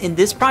guys? In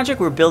this project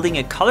we're building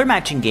a color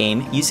matching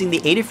game using the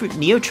Adafruit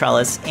Neo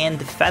Trellis and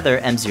the Feather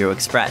M0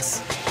 Express.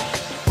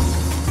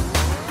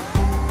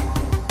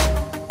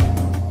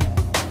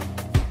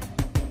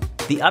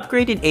 The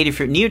upgraded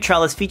Adafruit Neo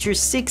Trellis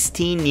features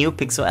 16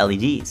 NeoPixel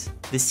LEDs.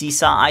 The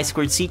Seesaw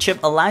I2C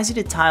chip allows you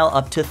to tile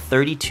up to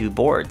 32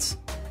 boards.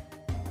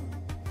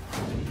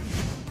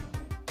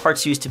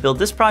 Parts used to build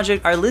this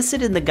project are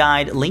listed in the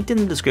guide linked in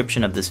the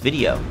description of this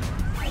video.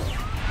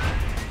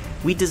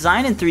 We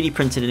designed and 3D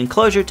printed an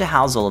enclosure to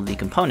house all of the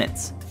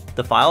components.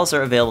 The files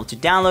are available to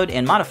download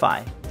and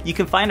modify. You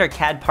can find our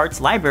CAD parts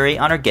library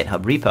on our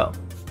GitHub repo.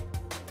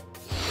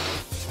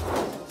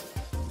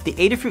 The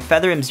Adafruit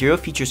Feather M0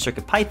 features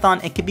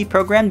CircuitPython and can be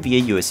programmed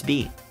via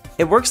USB.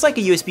 It works like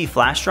a USB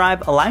flash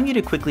drive, allowing you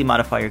to quickly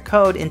modify your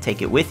code and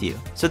take it with you.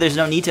 So there's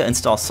no need to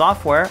install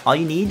software, all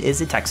you need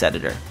is a text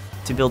editor.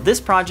 To build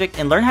this project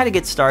and learn how to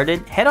get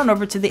started, head on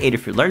over to the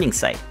Adafruit Learning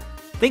site.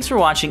 Thanks for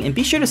watching and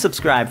be sure to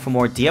subscribe for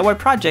more DIY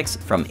projects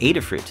from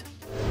Adafruit.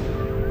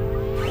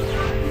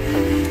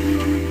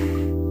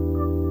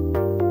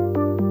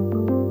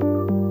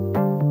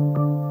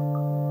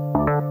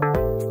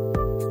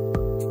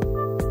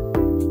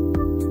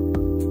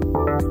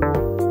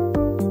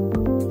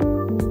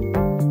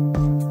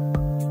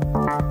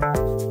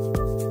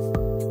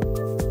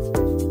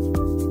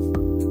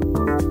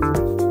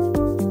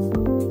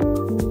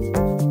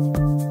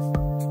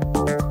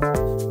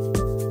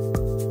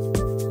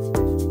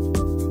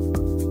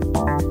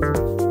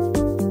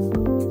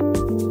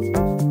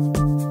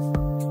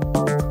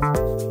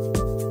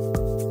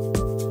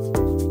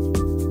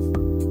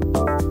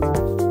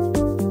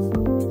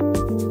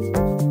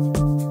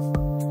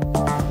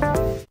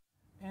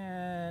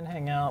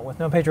 With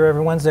Noah Pedro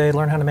every Wednesday,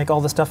 learn how to make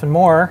all this stuff and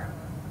more.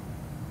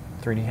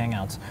 3D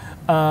Hangouts.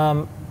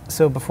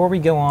 So before we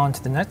go on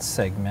to the next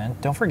segment,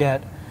 don't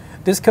forget,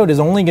 this code is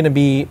only going to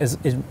be,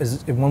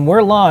 when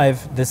we're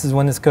live, this is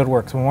when this code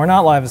works. When we're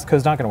not live, this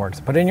code's not going to work.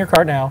 So put it in your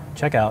cart now,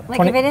 check out. Like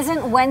if it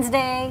isn't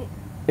Wednesday,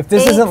 if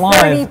this isn't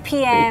live, 8:30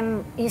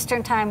 p.m.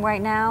 Eastern time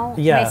right now,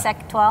 Yeah. May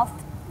 2nd, 12th,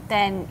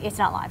 then it's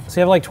not live. so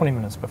you have like 20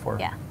 minutes before.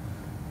 Yeah.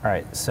 All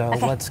right, so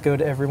Okay. let's go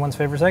to everyone's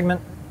favorite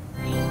segment.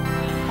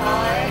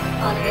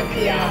 On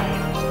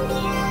MPI.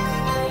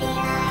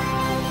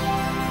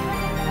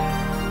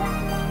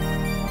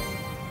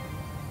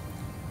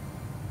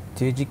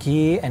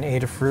 DigiKey and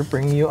Adafruit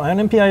bringing you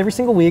Ion MPI every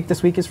single week.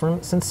 This week is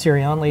from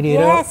Sensirion. Lady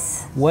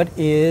Yes. Ada, what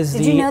is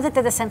Did you know that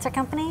they're the sensor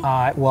company?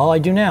 Well, I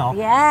do now.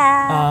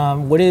 Yeah.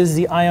 What is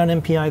the Ion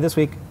MPI this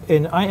week?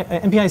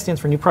 MPI stands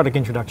for New Product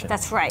Introduction.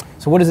 That's right.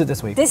 So what is it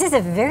this week? This is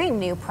a very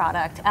new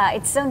product.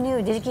 It's so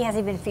new, DigiKey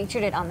hasn't even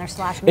featured it on their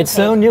 /new It's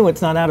so page. new,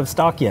 it's not out of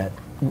stock yet.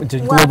 It's a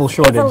Well, global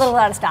shortage. It's a little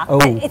out of stock. Oh.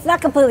 It's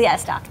not completely out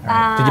of stock. All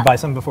right. Did you buy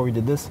some before we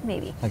did this?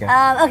 Maybe. Okay.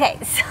 Okay,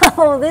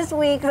 so this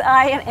week's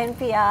Ion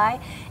NPI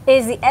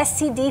is the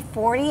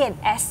SCD40 and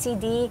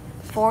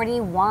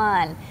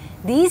SCD41.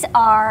 These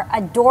are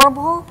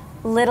adorable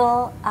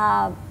little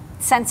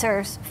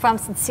sensors from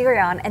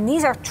Sensirion, and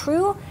these are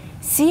true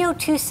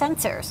CO2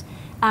 sensors.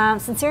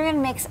 Sensirion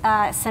makes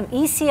some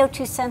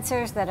eCO2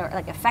 sensors that are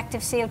like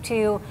effective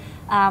CO2,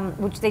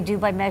 which they do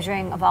by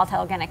measuring volatile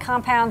organic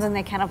compounds, and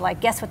they kind of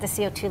like guess what the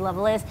CO2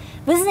 level is.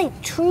 This is a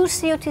true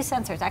CO2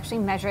 sensor. It's actually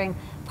measuring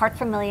parts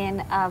per million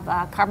of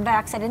carbon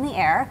dioxide in the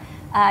air.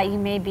 You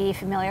may be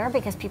familiar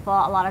because people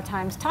a lot of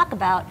times talk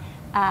about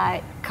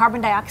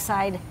carbon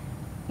dioxide,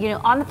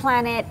 on the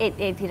planet.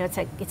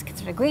 It's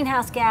considered a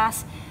greenhouse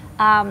gas.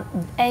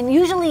 And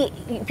usually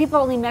people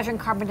are only measuring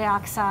carbon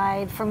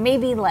dioxide for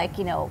maybe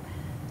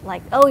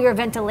you're a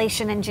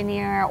ventilation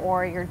engineer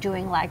or you're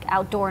doing like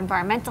outdoor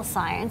environmental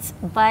science,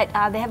 but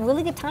they have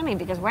really good timing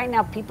because right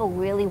now people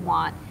really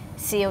want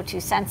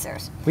CO2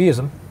 sensors. We use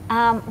them.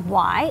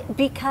 Why?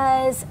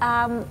 Because,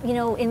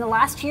 in the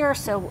last year or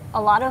so,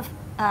 a lot of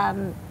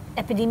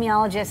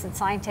epidemiologists and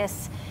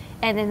scientists,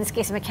 and in this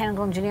case a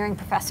mechanical engineering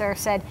professor,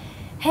 said,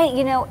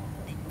 hey,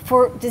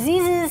 for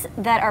diseases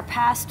that are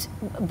passed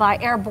by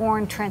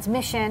airborne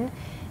transmission,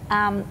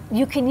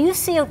 you can use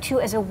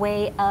CO2 as a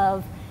way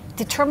of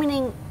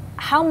determining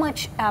how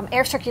much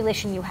air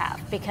circulation you have,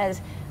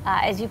 because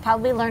as you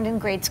probably learned in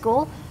grade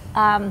school,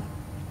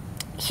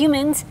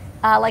 humans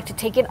like to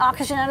take in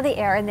oxygen out of the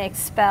air and they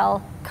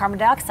expel carbon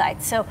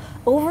dioxide. So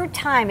over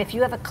time, if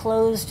you have a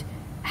closed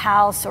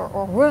house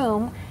or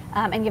room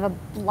and you have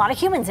a lot of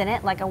humans in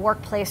it, like a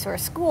workplace or a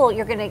school,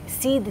 you're going to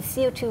see the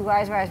CO2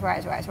 rise.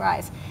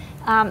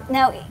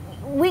 Now,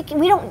 we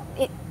don't.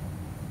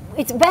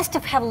 It's best to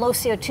have low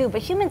CO2,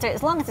 but humans,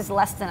 as long as it's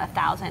less than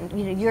 1,000,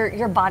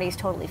 your body's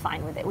totally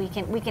fine with it. We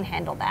can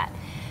handle that.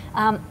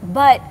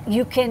 But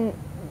you can,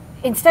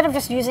 instead of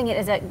just using it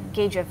as a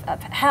gauge of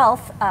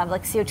health,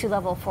 like CO2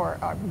 level for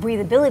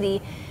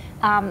breathability,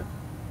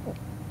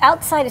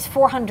 outside is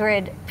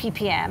 400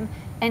 ppm,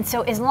 and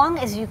so as long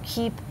as you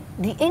keep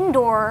the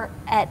indoor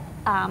at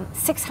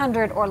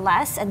 600 or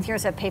less, and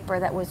here's a paper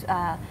that was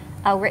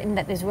written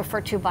that is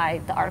referred to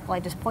by the article I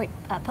just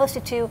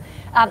posted to.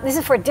 This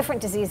is for a different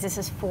disease. This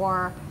is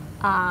for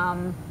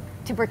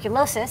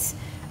tuberculosis.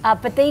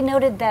 But they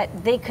noted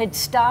that they could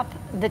stop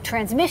the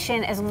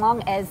transmission as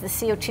long as the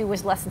CO2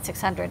 was less than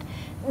 600.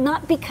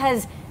 Not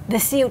because the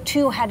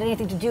CO2 had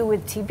anything to do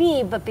with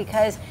TB, but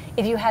because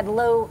if you had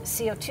low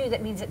CO2,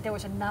 that means that there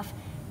was enough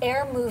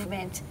air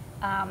movement,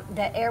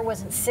 that air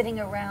wasn't sitting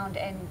around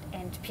and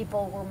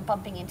people were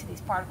bumping into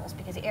these particles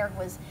because the air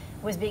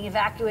was being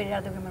evacuated out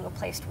of the room and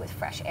replaced with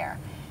fresh air.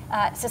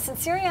 So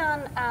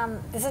Sensirion,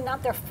 this is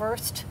not their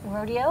first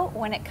rodeo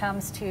when it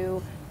comes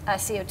to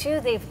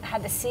CO2. They've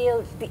had the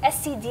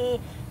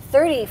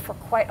SCD30 for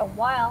quite a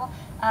while,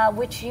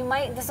 which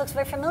this looks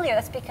very familiar.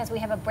 That's because we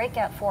have a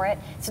breakout for it.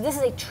 So this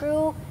is a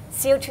true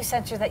CO2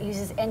 sensor that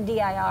uses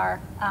NDIR,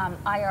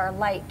 IR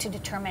light to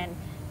determine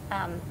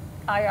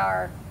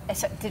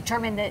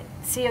determine the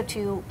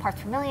CO2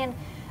 parts per million.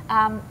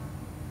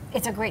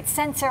 It's a great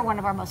sensor. One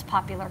of our most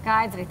popular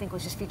guides that I think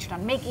was just featured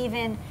on Make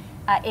Even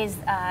is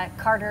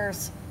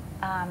Carter's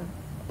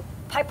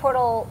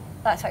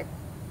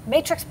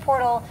Matrix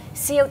Portal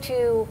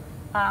CO2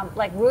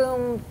 like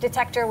room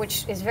detector,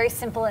 which is very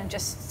simple and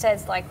just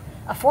says like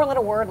a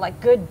 4-letter word like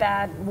good,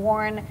 bad,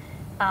 warn,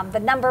 the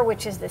number,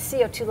 which is the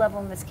CO2 level.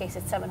 In this case,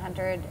 it's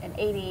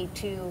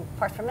 782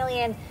 parts per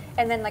million,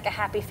 and then like a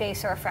happy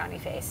face or a frowny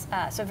face.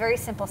 So very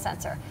simple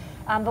sensor.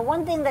 But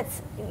one thing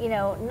that's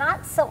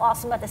not so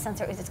awesome about the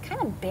sensor is it's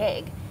kind of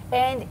big,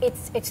 and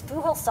it's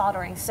through-hole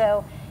soldering.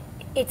 So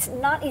it's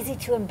not easy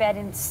to embed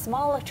in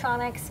small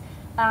electronics,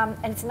 and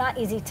it's not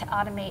easy to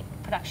automate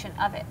production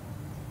of it.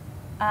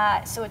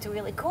 So what's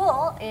really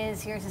cool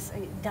is here's this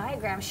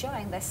diagram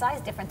showing the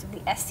size difference of the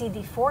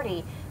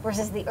SCD40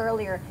 versus the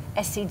earlier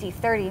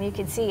SCD30, and you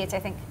can see I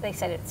think they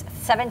said it's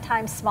 7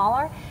 times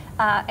smaller,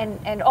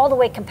 and all the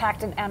way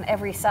compacted on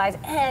every size,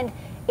 and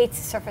it's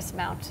surface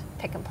mount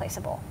pick and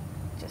placeable,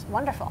 which is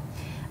wonderful.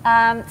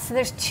 So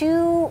there's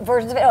two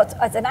versions of it.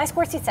 Oh, it's an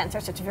I2C sensor,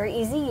 so it's very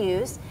easy to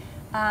use.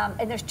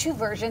 And there's two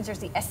versions. There's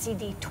the the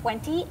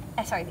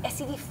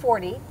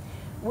SCD40,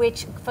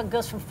 which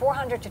goes from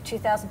 400 to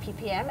 2,000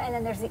 ppm, and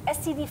then there's the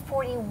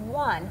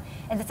SCD41,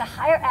 and it's a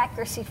higher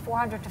accuracy,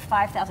 400 to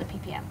 5,000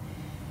 ppm.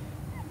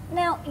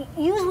 Now,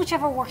 use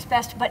whichever works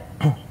best, but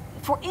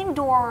for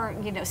indoor,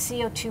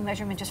 CO2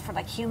 measurement, just for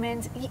like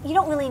humans, you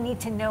don't really need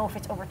to know if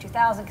it's over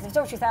 2,000, because if it's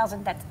over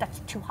 2,000, that's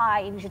too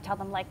high, and you should tell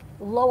them like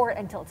lower it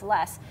until it's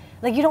less.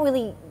 Like you don't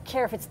really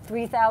care if it's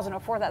 3,000 or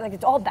 4,000, like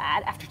it's all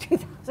bad after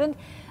 2,000.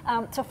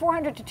 So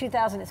 400 to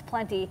 2,000 is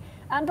plenty,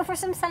 but for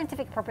some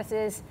scientific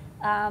purposes,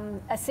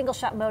 a single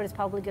shot mode is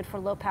probably good for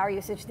low power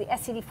usage. The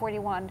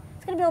SCD41 is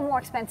going to be a little more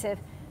expensive,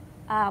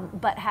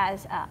 but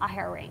has a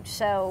higher range.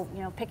 So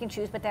pick and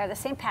choose, but they're the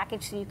same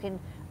package, so you can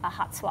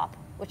hot swap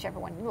whichever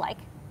one you like.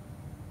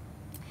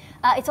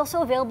 It's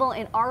also available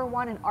in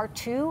R1 and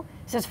R2, so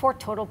there's 4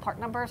 total part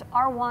numbers.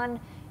 R1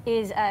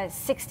 is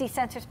 60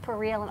 sensors per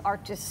reel, and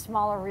R2 is a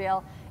smaller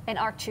reel, and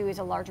R2 is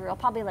a larger reel,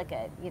 probably like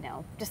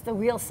just the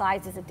reel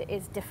size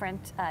is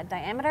different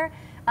diameter.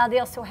 They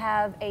also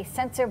have a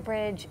sensor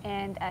bridge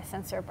and a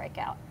sensor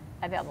breakout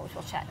available, which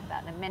we'll chat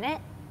about in a minute.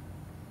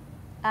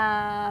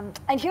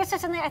 And here's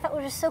something I thought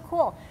was just so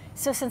cool.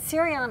 So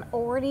Sensirion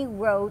already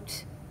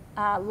wrote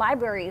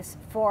libraries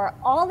for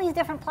all these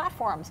different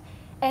platforms.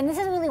 And this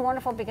is really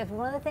wonderful, because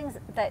one of the things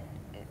that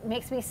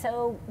makes me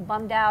so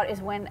bummed out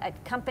is when a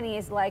company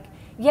is like,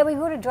 yeah, we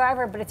wrote a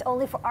driver, but it's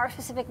only for our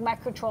specific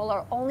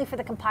microcontroller, only for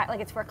the compiler, like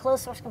it's for a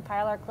closed source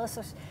compiler, closed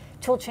source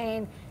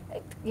toolchain,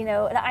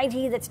 an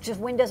ID that's just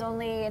Windows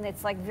only, and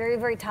it's like very,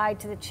 very tied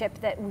to the chip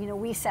that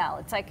we sell.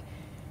 It's like,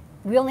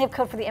 we only have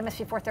code for the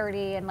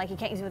MSP430, and like you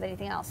can't use it with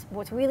anything else.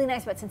 What's really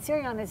nice about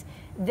Sensirion is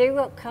they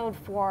wrote code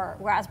for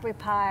Raspberry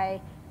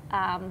Pi,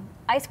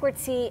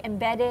 I2C,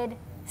 embedded,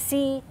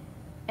 C,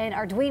 and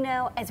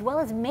Arduino, as well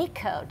as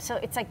MakeCode. So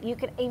it's like you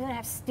could even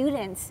have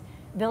students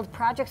build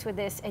projects with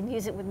this and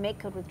use it with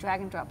MakeCode with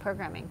drag and drop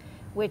programming,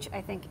 which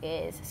I think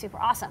is super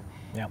awesome.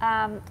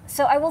 Yeah.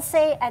 So I will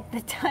say at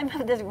the time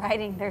of this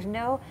writing, there's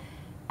no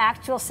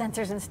actual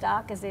sensors in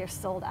stock, as they are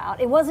sold out.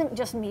 It wasn't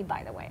just me,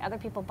 by the way. Other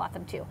people bought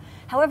them too.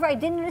 However, I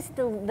did notice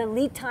the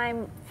lead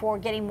time for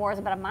getting more is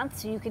about a month,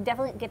 so you could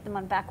definitely get them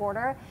on back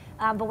order.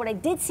 But what I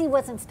did see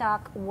was in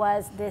stock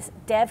was this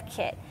dev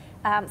kit.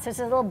 So it's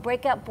a little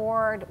breakout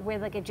board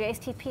with like a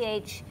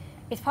JST-PH.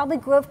 It's probably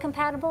Grove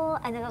compatible,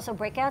 and there's also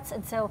breakouts.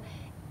 And so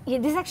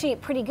this is actually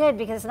pretty good,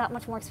 because it's not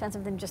much more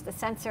expensive than just the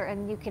sensor,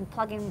 and you can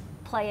plug and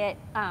play it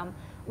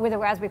with a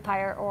Raspberry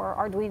Pi or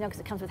Arduino, because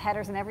it comes with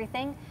headers and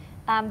everything.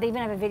 They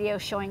even have a video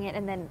showing it,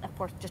 and then of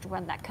course just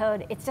run that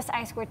code. It's just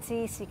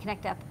I2C, so you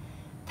connect up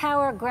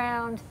power,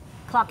 ground,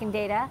 clock, and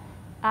data.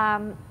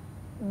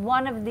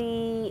 One of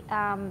the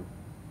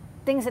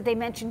things that they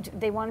mentioned,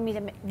 they wanted me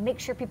to make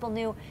sure people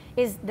knew,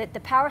 is that the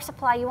power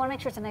supply, you want to make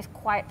sure it's a nice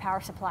quiet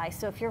power supply.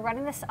 So if you're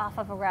running this off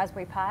of a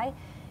Raspberry Pi,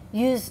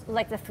 use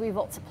like the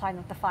 3-volt supply,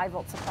 not the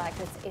 5-volt supply,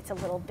 because it's a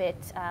little bit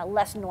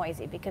less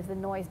noisy, because the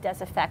noise does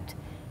affect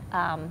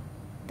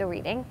the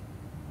reading.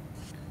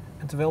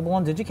 It's available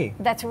on DigiKey.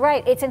 That's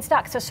right, it's in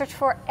stock. So search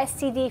for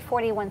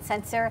SCD41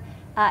 sensor,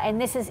 and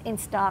this is in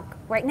stock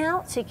right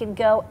now, so you can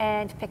go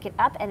and pick it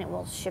up, and it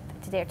will ship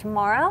today or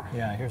tomorrow.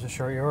 Yeah, here's a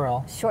short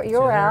URL. Short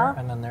URL.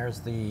 And then there's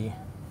the...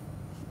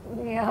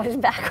 Just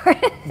backward.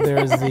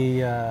 There's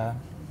the...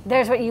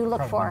 there's what you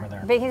look for.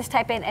 There. But you can just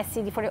type in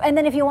SCD40. And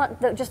then if you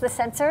want just the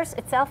sensors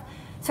itself,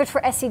 search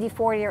for SCD40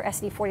 or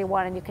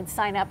SCD41, and you can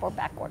sign up or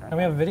back order. And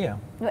we have a video.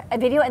 A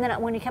video, and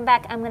then when you come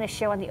back, I'm going to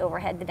show on the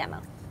overhead the demo.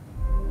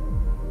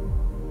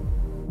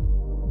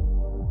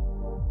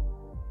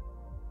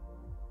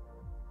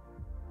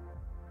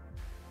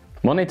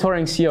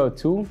 Monitoring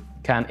CO2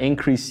 can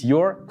increase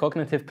your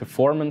cognitive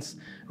performance,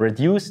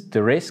 reduce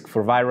the risk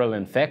for viral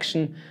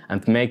infection,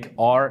 and make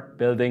our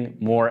building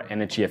more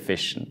energy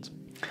efficient.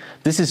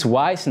 This is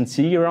why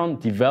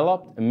Sensirion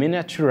developed a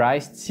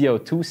miniaturized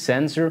CO2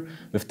 sensor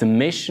with the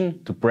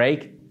mission to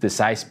break the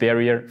size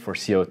barrier for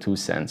CO2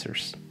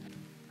 sensors.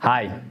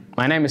 Hi,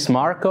 my name is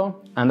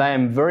Marco, and I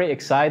am very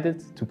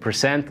excited to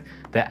present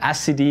the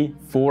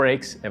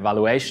SCD4X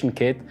evaluation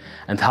kit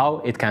and how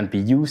it can be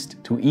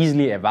used to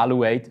easily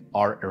evaluate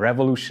our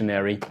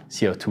revolutionary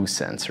CO2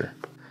 sensor.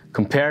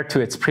 Compared to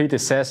its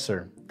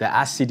predecessor, the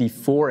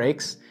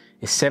SCD4X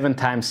is 7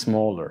 times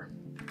smaller.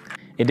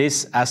 It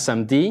is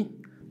SMD,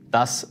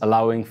 thus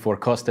allowing for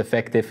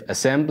cost-effective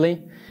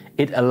assembly.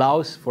 It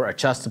allows for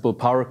adjustable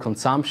power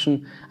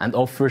consumption and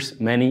offers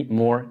many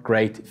more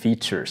great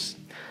features.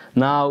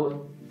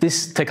 Now,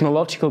 this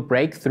technological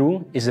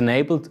breakthrough is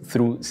enabled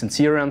through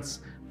Sensirion's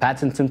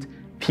patented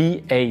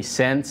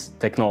PA-Sense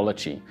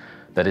technology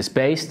that is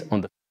based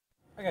on the...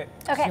 Okay,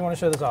 so you want to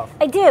show this off?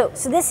 I do.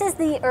 So this is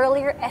the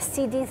earlier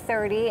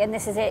SCD30, and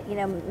this is it,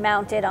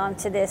 mounted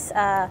onto this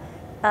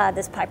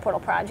this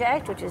PyPortal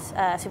project, which is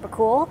super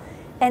cool.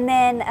 And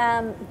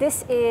then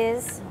this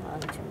is, hold on,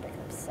 let me turn it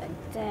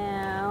upside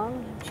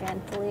down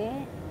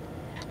gently.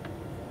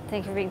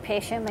 Thank you for being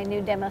patient, my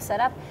new demo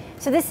setup.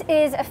 So this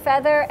is a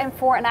Feather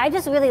M4, and I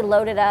just really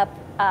loaded up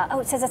oh,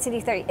 it says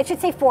SCD30. It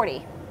should say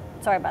 40.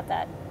 Sorry about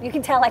that. You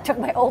can tell I took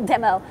my old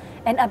demo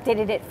and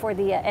updated it for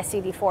the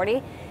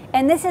SCD40.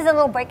 And this is a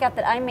little breakout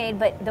that I made,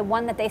 but the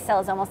one that they sell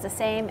is almost the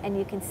same, and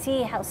you can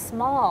see how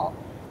small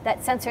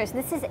that sensor is.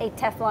 This is a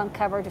Teflon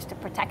cover just to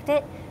protect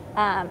it,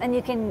 and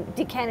you can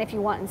decant if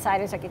you want inside.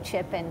 There's like a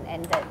chip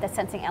and the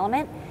sensing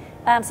element.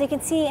 So you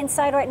can see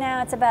inside right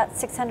now it's about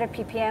 600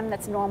 ppm.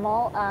 That's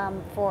normal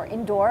for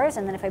indoors,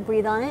 and then if I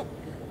breathe on it,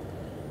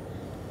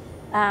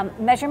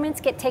 measurements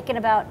get taken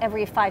about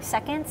every 5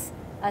 seconds,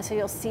 so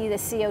you'll see the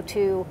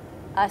CO2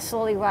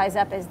 slowly rise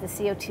up as the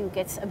CO2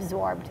 gets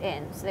absorbed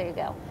in. So there you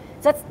go.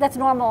 So that's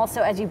normal.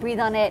 So as you breathe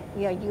on it,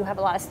 you have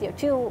a lot of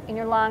CO2 in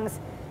your lungs,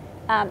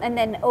 and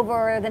then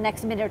over the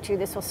next minute or two,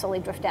 this will slowly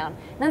drift down.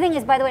 Another thing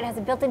is, by the way, it has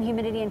a built-in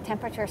humidity and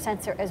temperature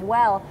sensor as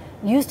well,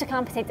 used to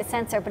compensate the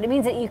sensor, but it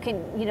means that you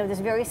can, this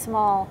very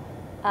small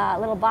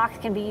little box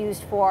can be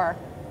used for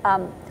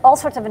all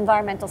sorts of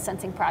environmental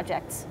sensing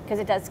projects, because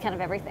it does kind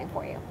of everything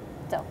for you.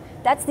 So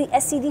that's the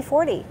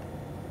SCD40.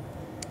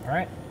 All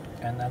right,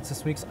 and that's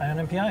this week's Eye on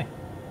MPI.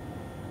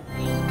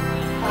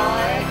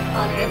 Eye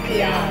on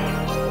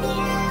MPI.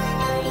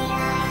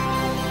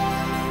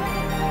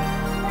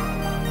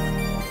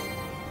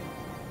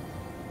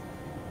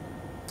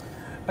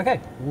 Okay,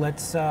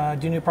 let's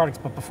do new products.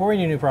 But before we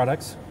do new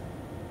products,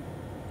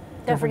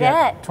 Don't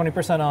forget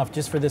 20% off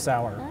just for this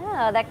hour.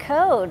 Oh, that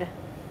code.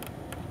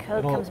 The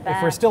code comes back.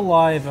 If we're still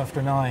live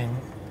after 9,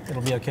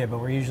 it'll be okay, but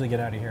we usually get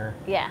out of here.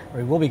 Yeah. Or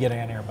we will be getting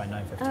out of here by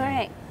 9:15. All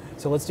right.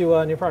 So let's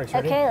do new products.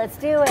 Ready? Okay, let's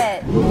do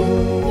it.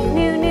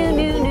 New,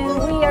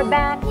 we are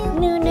back.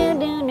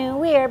 New,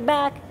 we are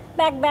back.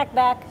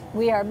 Back.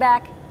 We are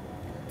back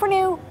for new.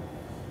 All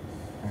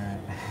right.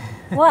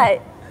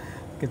 What?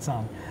 Good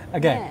song.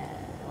 Okay. Yeah,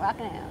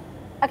 rocking out.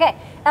 Okay,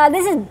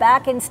 this is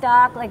back in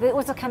stock. Like, it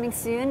was coming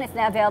soon. It's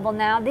now available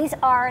now. These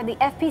are the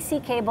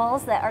FPC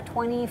cables that are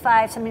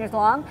 25 centimeters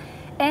long,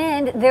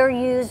 and they're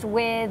used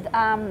with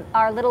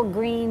our little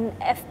green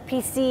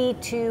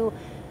FPC to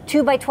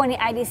 2x20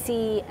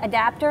 IDC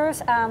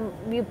adapters.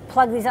 You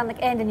plug these on the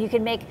end, and you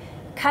can make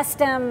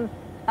custom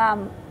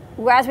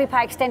Raspberry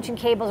Pi extension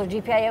cables or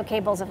GPIO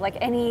cables of like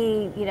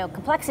any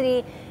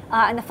complexity.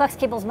 And the flex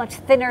cable is much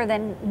thinner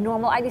than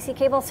normal IDC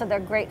cables, so they're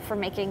great for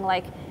making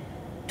like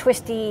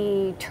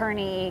twisty,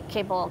 turny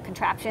cable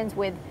contraptions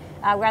with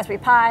Raspberry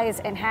Pis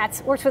and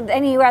hats. Works with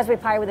any Raspberry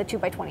Pi with a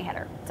 2x20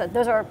 header. So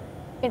those are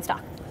in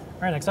stock.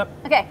 All right, next up.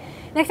 Okay,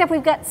 next up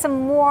we've got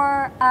some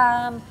more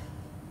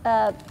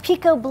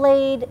Pico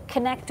blade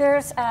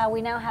connectors.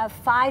 We now have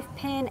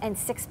 5-pin and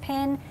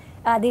 6-pin.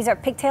 These are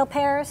pigtail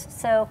pairs.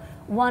 So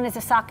one is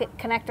a socket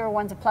connector,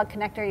 one's a plug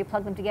connector. You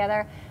plug them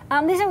together.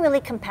 These are really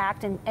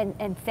compact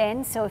and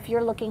thin. So if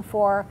you're looking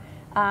for,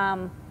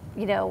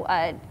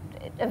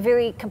 a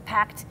very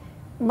compact,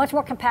 much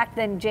more compact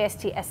than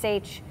JST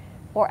SH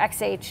or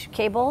XH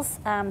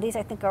cables. These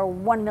I think are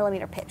 1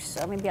 millimeter pitch.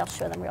 So maybe I'll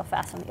show them real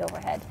fast on the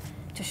overhead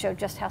to show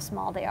just how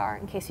small they are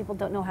in case people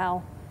don't know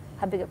how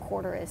big a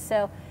quarter is.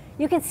 So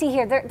you can see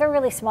here, they're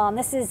really small. And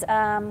this is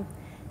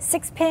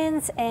 6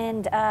 pins,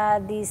 and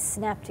these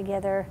snap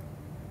together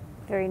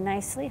very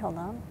nicely. Hold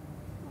on.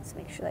 Let's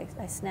make sure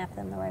I snap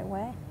them the right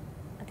way.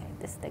 Okay,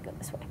 they go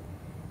this way.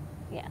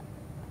 Yeah.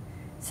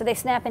 So they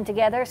snap in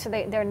together, so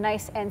they're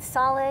nice and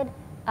solid.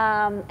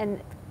 And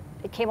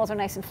the cables are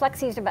nice and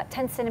flexy. They're about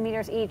 10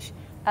 centimeters each.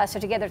 So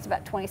together it's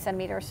about 20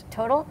 centimeters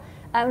total.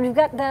 We've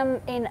got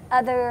them in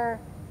other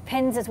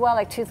pins as well,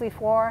 like 2, 3,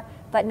 4,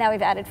 but now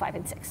we've added 5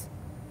 and 6.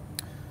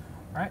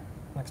 All right,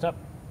 next up.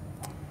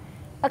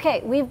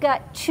 Okay, we've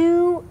got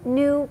 2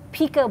 new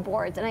Pico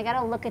boards, and I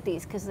gotta look at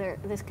these because they're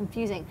this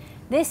confusing.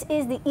 This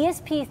is the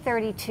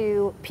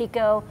ESP32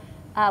 Pico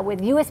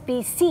with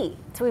USB-C.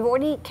 So we've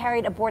already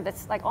carried a board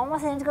that's like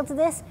almost identical to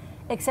this,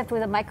 except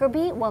with a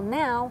micro-B. Well,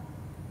 now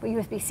for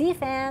USB-C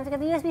fans, we've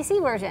got the USB-C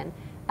version.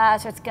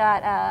 So it's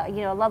got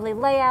a lovely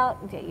layout.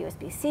 We've got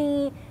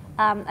USB-C,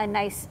 a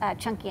nice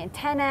chunky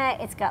antenna.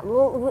 It's got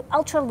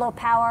ultra low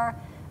power.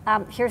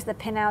 Here's the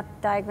pinout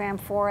diagram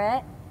for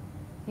it.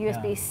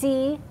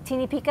 USB-C,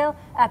 teeny Pico.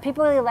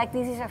 People really like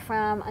these. These are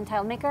from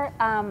Untitled Maker.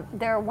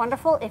 They're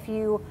wonderful if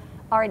you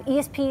are an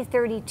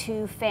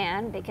ESP32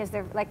 fan because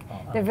they're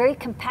they're very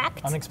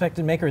compact.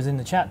 Unexpected Maker is in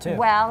the chat too.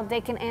 Well,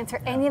 they can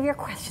answer any of your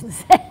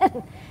questions,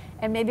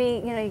 and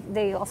maybe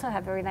they also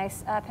have very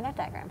nice pinout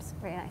diagrams.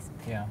 Very nice.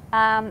 Yeah.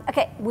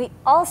 Okay, we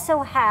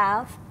also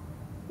have.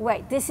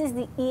 Wait, this is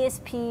the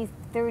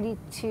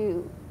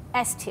ESP32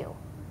 S2.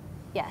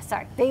 Yeah,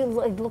 sorry, they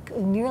look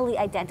nearly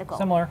identical.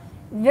 Similar.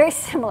 Very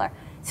similar.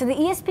 So the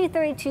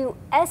ESP32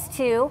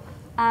 S2,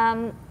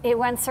 it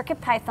runs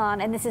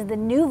CircuitPython, and this is the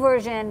new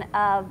version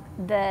of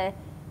the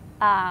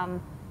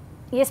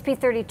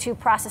ESP32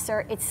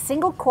 processor. It's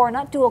single core,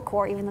 not dual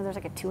core, even though there's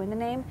like a 2 in the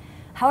name.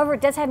 However,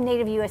 it does have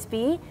native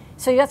USB,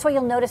 so that's why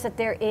you'll notice that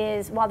there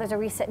is, while there's a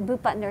reset and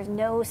boot button, there's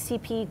no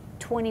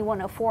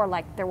CP2104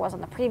 like there was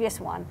on the previous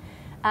one.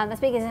 That's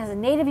because it has a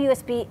native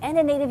USB and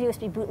a native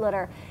USB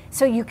bootloader.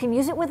 So you can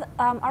use it with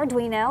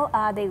Arduino.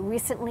 They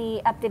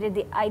recently updated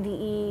the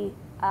IDE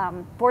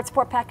board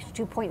support package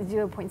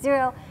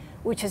 2.0.0,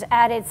 which has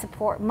added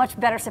support, much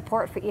better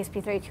support for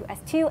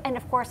ESP32S2, and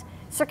of course,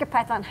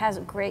 CircuitPython has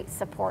great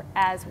support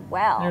as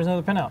well. There's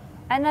another pinout.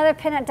 Another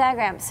pinout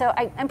diagram. So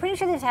I'm pretty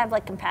sure these have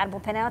like compatible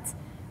pinouts,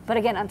 but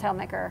again,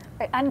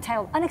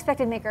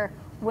 Unexpected Maker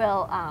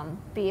will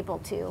be able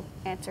to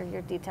answer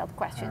your detailed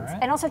questions. All right.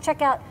 And also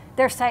check out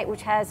their site,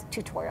 which has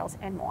tutorials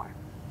and more.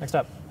 Next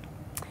up.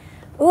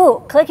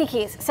 Ooh, clicky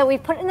keys. So we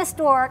put in the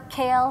store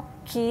Kale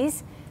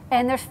keys,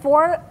 and there's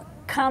 4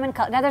 common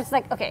colors. Now there's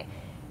like, okay,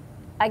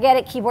 I get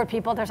it, keyboard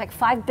people, there's like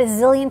 5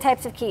 bazillion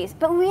types of keys,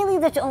 but really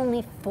there's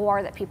only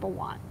 4 that people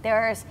want.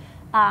 There's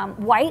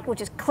white,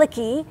 which is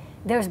clicky,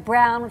 there's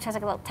brown, which has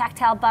like a little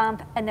tactile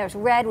bump, and there's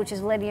red, which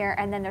is linear,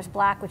 and then there's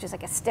black, which is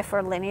like a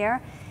stiffer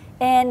linear.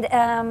 And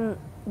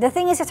the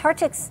thing is, it's hard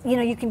to,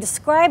 you can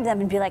describe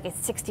them and be like,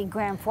 it's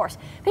 60-gram force.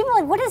 People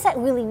are like, what does that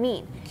really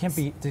mean?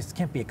 This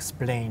can't be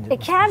explained. It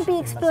can't be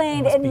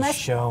explained. It must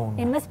be shown.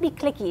 It must be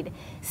clickied.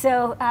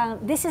 So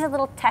this is a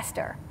little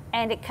tester,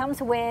 and it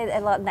comes with a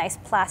little nice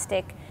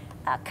plastic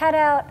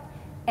cutout,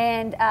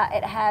 and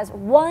it has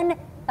 1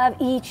 of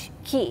each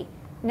key.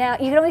 Now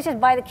you can always just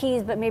buy the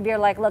keys, but maybe you're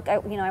like, look, I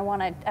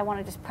want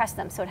to just press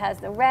them. So it has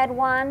the red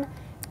one,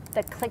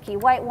 the clicky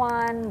white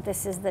one.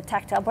 This is the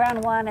tactile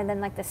brown one, and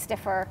then like the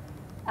stiffer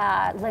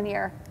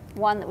linear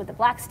one with the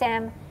black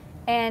stem.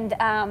 And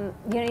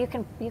you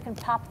can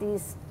pop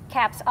these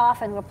caps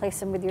off and replace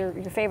them with your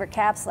favorite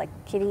caps, like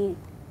kitty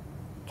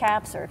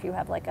caps, or if you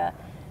have like a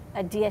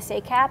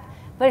DSA cap.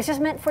 But it's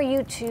just meant for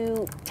you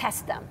to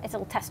test them. It's a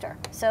little tester.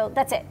 So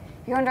that's it.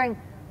 If you're wondering,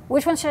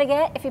 which one should I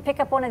get? If you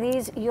pick up one of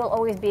these, you'll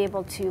always be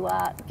able to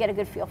get a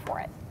good feel for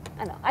it.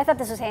 I know. I thought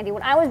this was handy.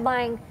 When I was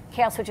buying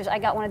Kale switches, I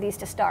got one of these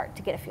to start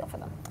to get a feel for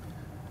them.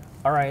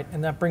 All right,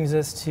 and that brings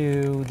us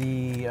to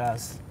the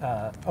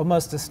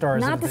almost the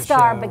stars Not of the the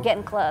star, show. but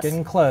getting close.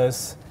 Getting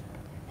close.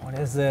 What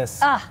is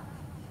this? I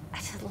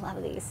just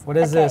love these. What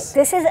is this?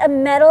 This is a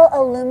metal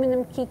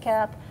aluminum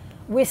keycap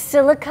with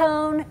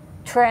silicone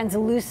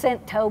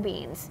translucent toe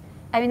beans.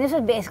 I mean, this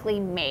was basically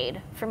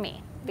made for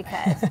me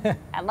because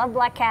I love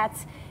black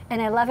cats,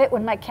 and I love it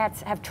when my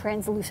cats have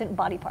translucent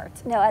body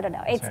parts. No, I don't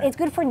know. It's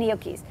good for Neo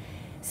keys.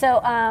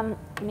 So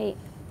let me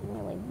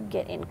really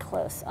get in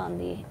close on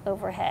the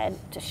overhead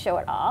to show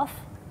it off.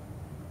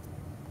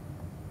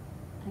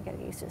 I gotta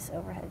use this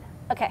overhead.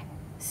 Okay,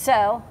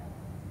 so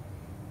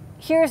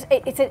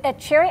it's a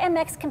Cherry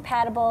MX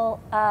compatible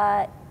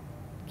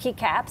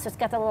keycap, so it's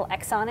got the little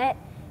X on it,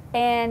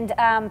 and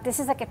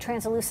this is like a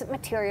translucent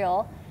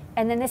material,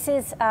 and then this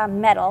is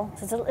metal.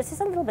 So it's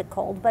just a little bit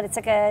cold, but it's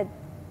like a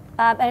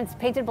and it's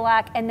painted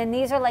black, and then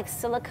these are like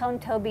silicone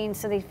toe beans,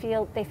 so they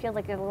feel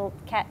like they're little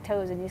cat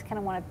toes, and you just kind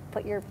of want to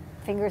put your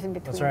fingers in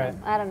between them.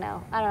 I don't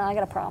know. I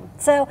got a problem.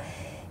 So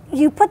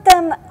you put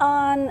them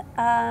on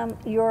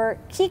your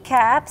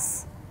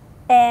keycaps,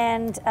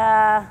 and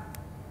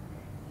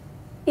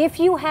if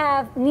you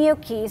have Neo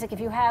keys, like if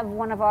you have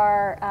one of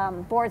our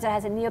boards that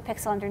has a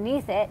NeoPixel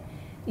underneath it,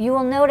 you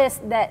will notice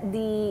that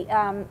the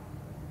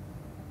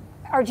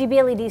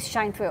RGB LEDs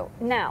shine through.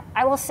 Now,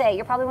 I will say,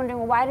 you're probably wondering,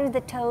 well, why do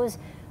the toes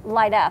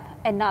light up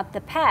and not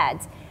the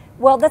pads?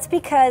 Well, that's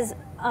because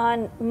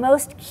on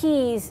most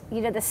keys,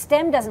 the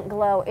stem doesn't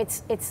glow.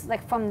 It's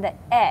like from the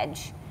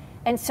edge,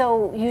 and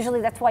so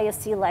usually that's why you'll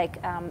see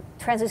like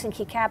translucent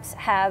keycaps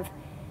have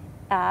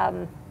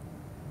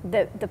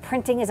the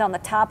printing is on the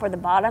top or the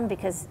bottom,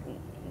 because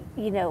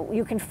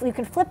you can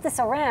flip this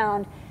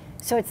around,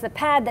 so it's the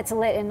pad that's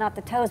lit and not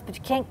the toes, but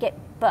you can't get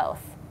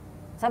both.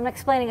 So I'm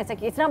explaining,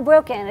 it's not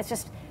broken. It's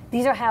just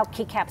these are how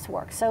keycaps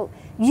work. So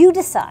you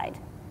decide.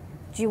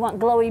 Do you want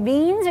glowy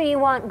beans or you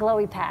want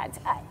glowy pads?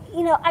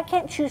 I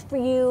can't choose for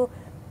you.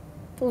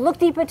 Look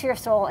deep into your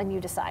soul and you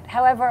decide.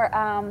 However,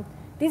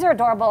 these are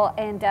adorable,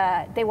 and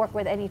they work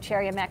with any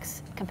Cherry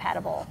MX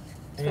compatible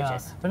switches. Yeah,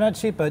 they're not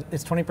cheap, but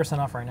it's 20%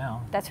 off right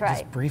now. That's right.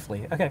 Just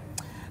briefly. Okay,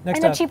 next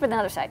and they're up, cheaper than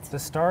other sites. the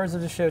stars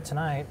of the show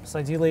tonight,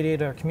 besides you, Lady,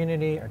 our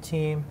community, our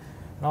team,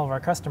 and all of our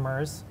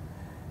customers.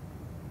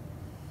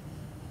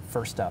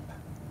 First up,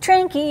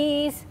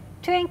 Trinkies,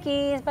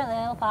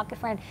 my little pocket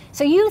friend.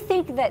 So you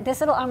think that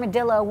this little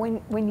armadillo,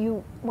 when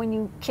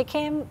you kick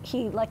him,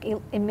 he like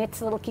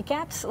emits little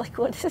keycaps? Like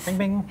what is this? bing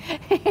bing,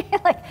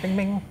 like bing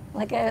bing.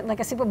 like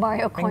a Super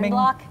Mario coin bing.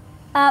 block.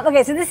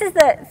 Okay, so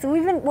so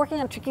we've been working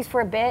on Trinkies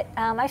for a bit.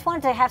 I just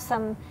wanted to have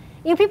some.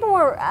 People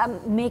were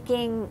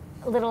making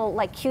little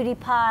like cutie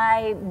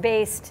pie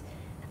based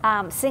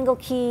single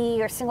key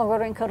or single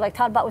rotary encode. Like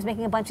Todd Bot was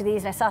making a bunch of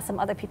these, and I saw some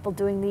other people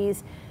doing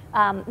these.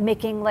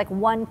 Making like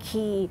one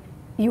key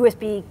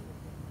USB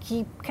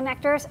key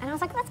connectors, and I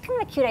was like, that's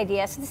kind of a cute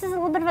idea. So this is a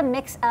little bit of a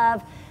mix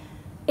of,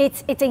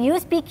 it's a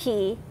USB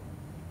key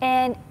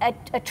and a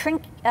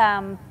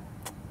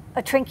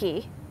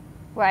trinky,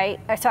 right?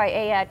 Or sorry,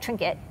 a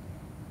trinket,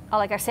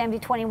 like our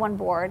SAMD21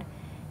 board,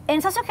 and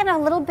it's also kind of a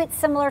little bit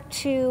similar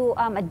to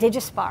a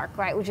Digispark,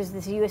 right, which is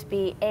this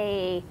USB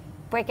A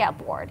breakout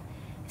board.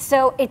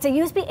 So it's a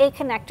USB A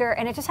connector,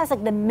 and it just has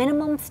like the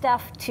minimum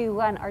stuff to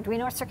run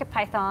Arduino or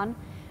CircuitPython,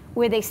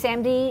 with a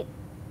SAMD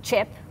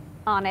chip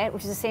on it,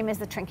 which is the same as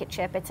the Trinket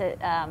chip. It's a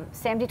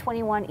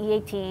SAMD21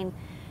 E18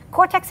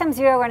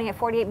 Cortex-M0 running at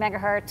 48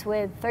 megahertz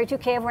with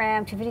 32K of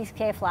RAM,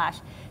 256K of flash.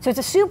 So it's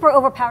a super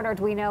overpowered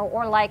Arduino,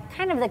 or like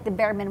kind of like the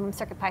bare minimum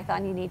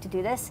CircuitPython you need to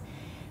do this.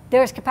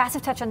 There's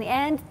capacitive touch on the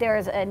end.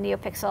 There's a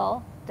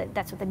NeoPixel.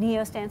 That's what the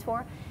Neo stands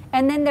for.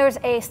 And then there's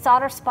a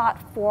solder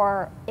spot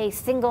for a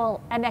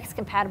single MX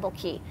compatible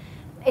key.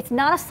 It's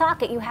not a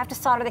socket. You have to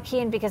solder the key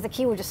in because the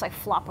key would just like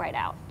flop right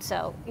out.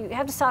 So you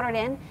have to solder it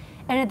in.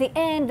 And at the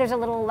end, there's a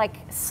little like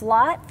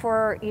slot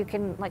for you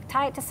can like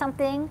tie it to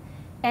something.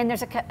 And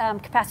there's a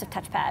capacitive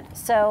touchpad.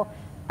 So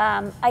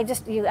I'll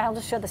just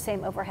show the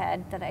same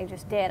overhead that I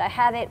just did. I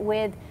have it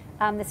with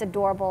this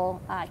adorable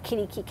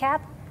kitty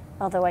keycap,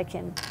 although I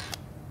can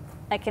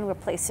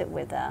replace it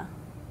with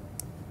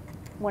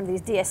one of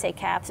these DSA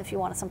caps if you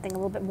want something a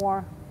little bit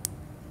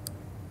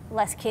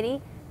less kitty.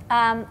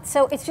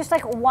 So it's just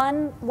like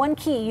one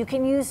key. You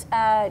can use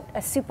a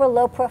super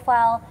low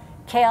profile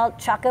KL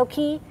Choco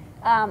key,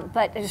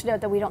 but just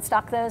note that we don't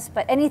stock those.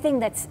 But anything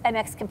that's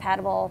MX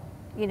compatible,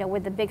 you know,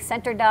 with the big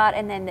center dot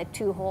and then the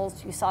 2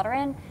 holes you solder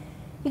in,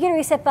 you get a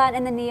reset button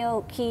and the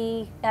Neo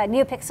key,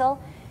 NeoPixel,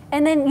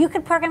 and then you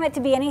could program it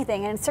to be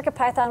anything. And in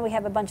CircuitPython, we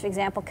have a bunch of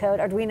example code.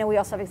 Arduino, we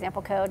also have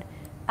example code.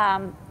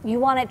 You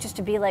want it just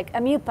to be like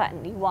a mute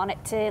button. You want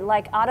it to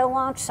like auto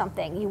launch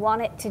something. You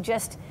want it to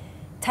just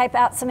type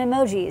out some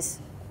emojis.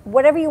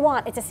 Whatever you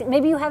want.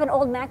 Maybe you have an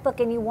old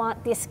MacBook and you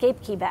want the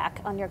escape key back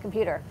on your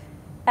computer.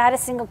 Add a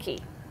single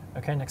key.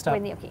 Okay, next up.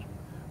 With Neo key.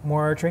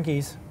 More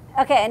Trinkies.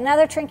 Okay,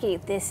 another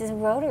Trinky. This is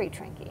Rotary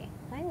Trinky.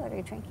 Hi,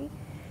 Rotary Trinky.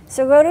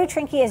 So Rotary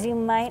Trinky, as you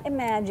might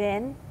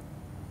imagine,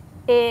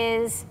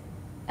 is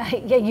a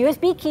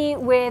USB key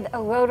with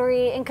a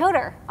rotary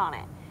encoder on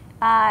it.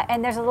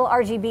 And there's a little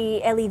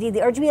RGB LED. The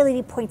RGB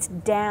LED points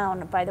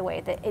down, by the way.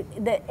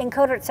 The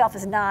encoder itself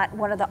is not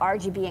one of the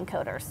RGB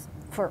encoders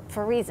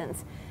for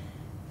reasons.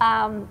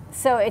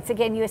 So it's,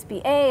 again,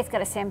 USB-A. It's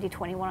got a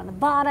SAMD21 on the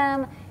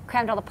bottom,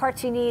 crammed all the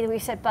parts you need, a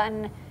reset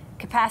button,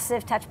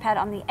 capacitive touchpad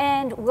on the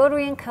end,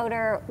 rotary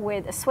encoder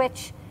with a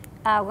switch,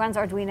 runs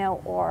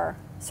Arduino or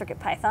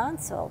CircuitPython.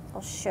 So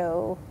I'll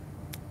show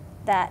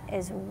that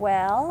as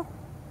well.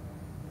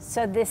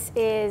 So this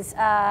is,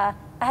 I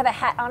have a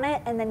hat on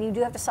it, and then you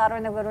do have to solder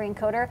in the rotary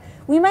encoder.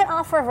 We might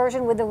offer a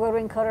version with the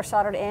rotary encoder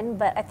soldered in,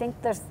 but I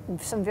think there's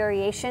some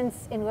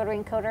variations in rotary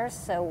encoders,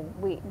 so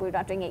we're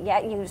not doing it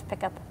yet. You can just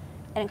pick up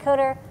an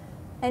encoder,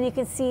 and you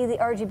can see the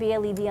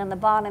RGB LED on the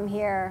bottom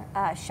here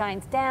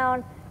shines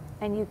down,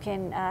 and you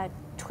can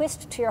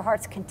twist to your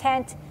heart's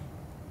content,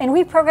 and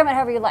reprogram it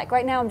however you like.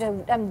 Right now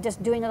I'm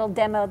just doing a little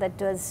demo that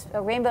does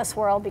a rainbow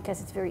swirl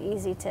because it's very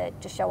easy to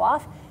show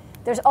off.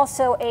 There's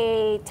also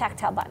a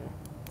tactile button,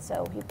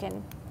 so you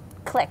can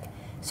click.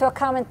 So a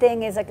common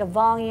thing is like a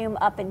volume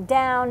up and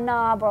down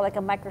knob, or like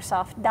a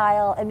Microsoft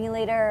dial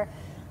emulator.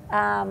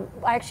 I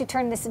actually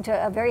turned this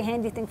into a very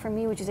handy thing for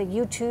me, which is a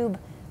YouTube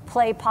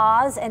play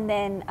pause and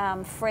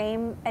then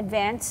frame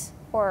advance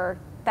or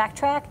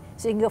backtrack.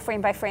 So you can go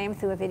frame by frame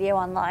through a video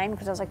online,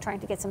 because I was like trying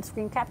to get some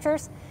screen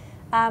captures.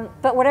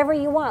 But whatever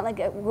you want, like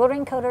rotary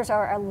encoders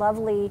are a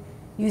lovely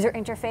user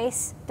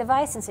interface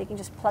device, and so you can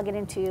just plug it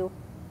into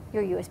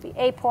your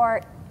USB-A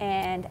port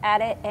and add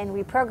it and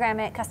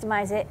reprogram it,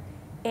 customize it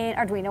in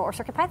Arduino or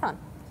CircuitPython.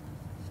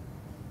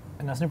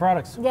 And that's new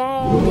products.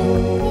 Yay!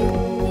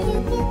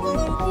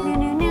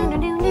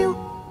 New.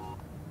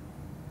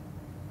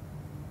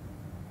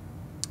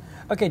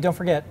 Okay, don't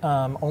forget,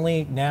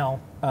 only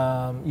now,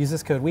 use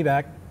this code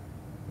WEBACK,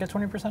 get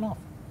 20% off.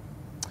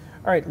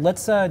 All right,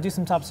 let's do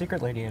some top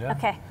secret, Lady Ada.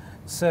 Okay.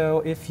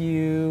 So if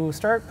you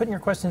start putting your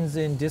questions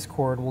in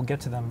Discord, we'll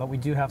get to them, but we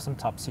do have some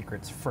top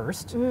secrets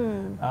first.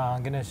 I'm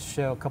going to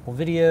show a couple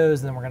videos,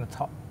 and then we're going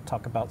to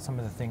talk about some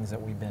of the things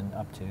that we've been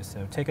up to.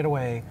 So take it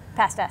away.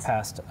 Past us.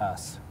 Past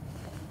us.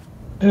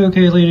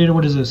 Okay, Lady Ada,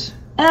 what is this?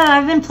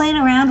 I've been playing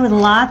around with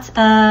lots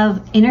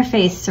of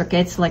interface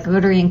circuits, like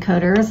rotary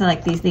encoders,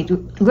 like these. They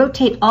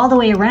rotate all the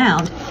way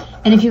around.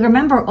 And if you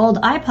remember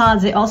old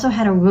iPods, they also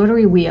had a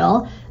rotary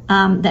wheel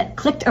that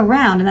clicked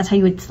around, and that's how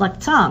you would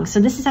select songs. So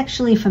this is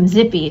actually from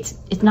Zippy.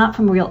 It's not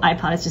from a real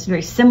iPod. It's just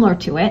very similar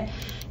to it.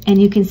 And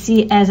you can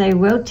see as I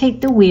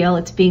rotate the wheel,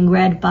 it's being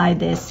read by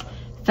this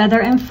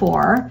Feather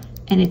M4,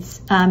 and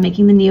it's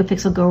making the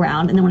NeoPixel go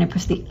around. And then when I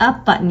press the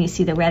up button, you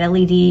see the red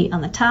LED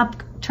on the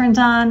top turns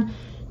on.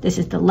 This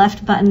is the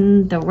left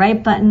button, the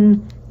right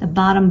button, the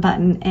bottom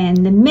button, and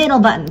the middle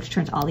button, which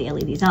turns all the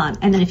LEDs on.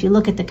 And then if you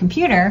look at the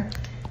computer,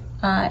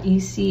 you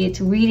see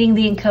it's reading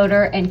the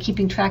encoder and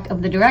keeping track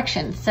of the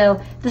directions.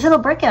 So this little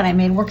breakout I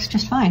made works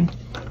just fine.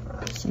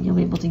 So you'll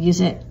be able to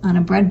use it on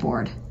a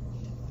breadboard.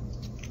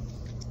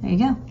 There you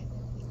go.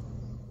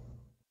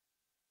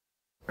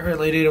 All right,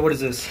 Lady Ada, what is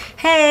this?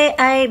 Hey,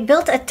 I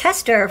built a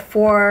tester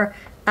for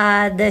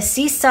the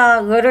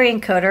Seesaw rotary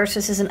encoder. So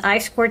this is an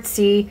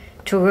I2C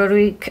to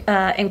rotary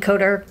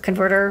encoder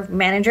converter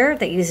manager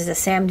that uses a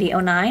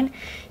SAMD09.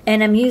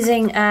 And I'm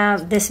using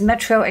this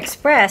Metro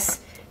Express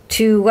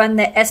to run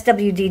the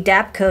SWD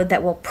DAP code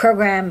that will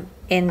program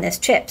in this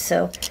chip.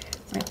 So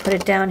when I put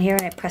it down here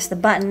and I press the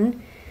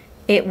button,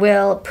 it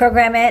will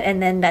program it, and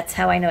then that's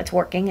how I know it's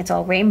working. It's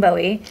all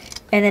rainbowy.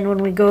 And then when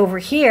we go over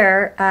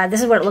here,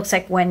 this is what it looks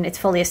like when it's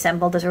fully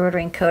assembled as a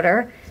rotary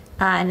encoder,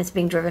 and it's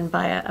being driven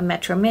by a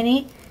Metro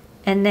Mini.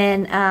 And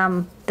then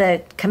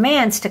the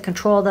commands to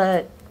control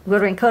the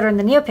rotary encoder and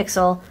the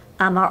NeoPixel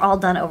are all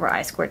done over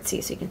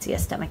I2C, so you can see a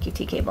stemma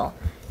QT cable.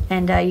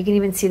 And you can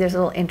even see there's a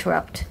little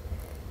interrupt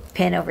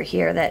pin over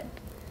here that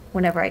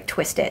whenever I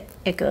twist it,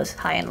 it goes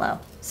high and low.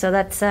 So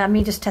that's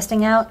me just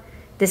testing out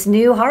this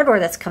new hardware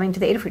that's coming to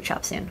the Adafruit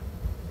shop soon.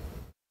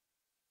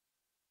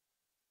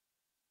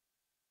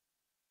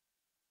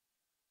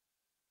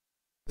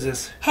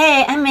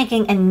 Hey, I'm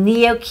making a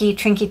NeoKey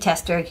Trinky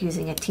tester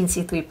using a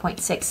Teensy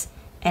 3.6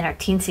 and our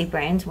Teensy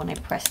brains. When I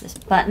press this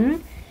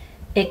button,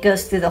 it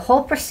goes through the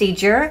whole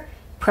procedure,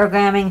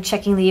 programming,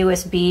 checking the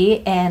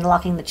USB, and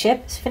locking the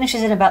chip. It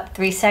finishes in about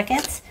 3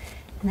 seconds.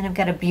 And then I've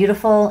got a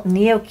beautiful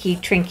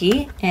NeoKey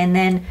Trinky. And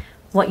then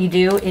what you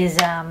do is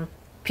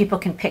people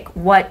can pick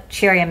what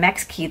Cherry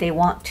MX key they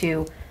want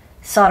to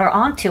solder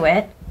onto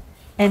it.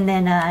 And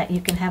then you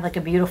can have like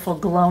a beautiful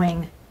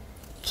glowing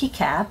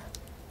keycap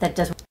that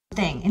does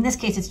thing. In this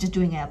case, it's just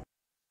doing a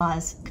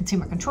pause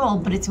consumer control,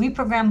 but it's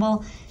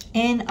reprogrammable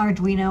in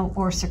Arduino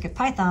or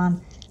CircuitPython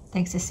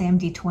thanks to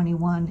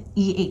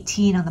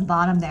SAMD21E18 on the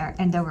bottom there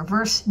and the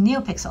reverse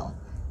NeoPixel.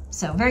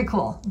 So very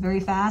cool,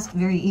 very fast,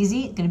 very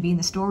easy. Going to be in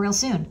the store real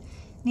soon.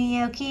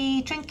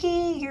 NeoKey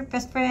Trinky, your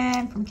best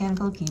friend for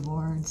mechanical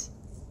keyboards.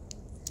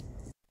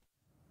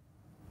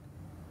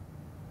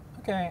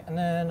 Okay, and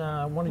then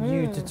I wanted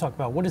you to talk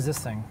about, what is this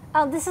thing?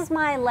 Oh, this is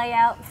my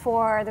layout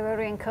for the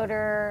rotary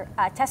encoder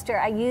tester.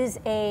 I use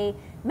a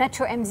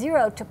Metro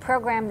M0 to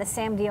program the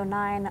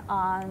SAMD09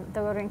 on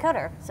the rotary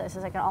encoder. So this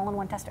is like an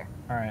all-in-one tester.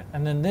 All right,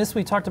 and then this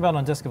we talked about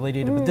on Desk of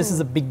Lady Ada, but this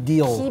is a big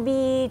deal.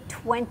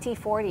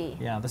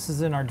 PB2040. Yeah, this is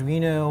an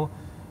Arduino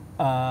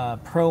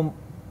Pro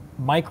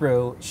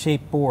Micro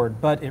shaped board,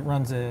 but it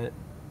runs a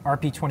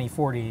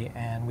RP2040,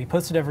 and we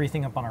posted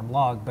everything up on our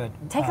blog. But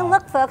take a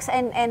look, folks,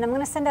 and I'm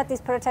going to send out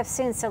these prototypes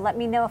soon. So let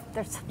me know if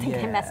there's something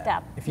I messed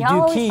up. If you do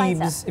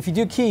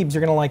Keebs, you're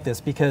going to like this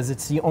because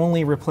it's the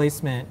only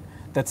replacement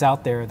that's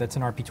out there that's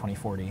an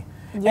RP2040.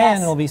 Yes.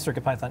 And it'll be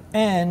CircuitPython,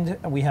 and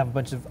we have a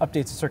bunch of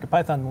updates to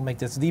CircuitPython. We'll make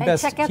this the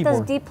best check out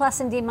keyboard. those D+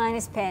 and D-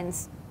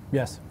 pins.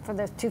 Yes. For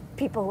the 2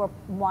 people who are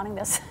wanting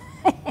this.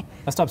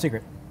 That's top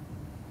secret.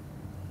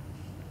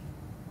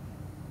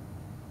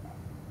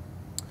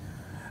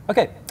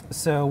 Okay,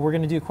 so we're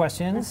going to do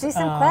questions. Let's do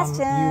some questions.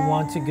 You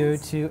want to go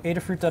to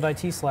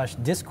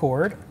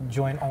adafruit.it/discord,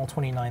 join all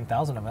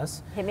 29,000 of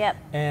us. Hit me up.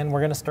 And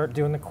we're going to start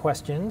doing the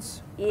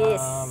questions. Yes.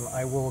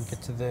 I will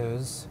get to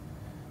those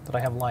that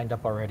I have lined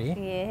up already.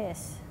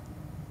 Yes.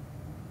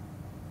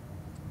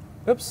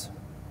 Oops.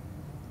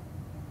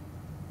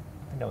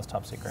 I think that was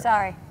top secret.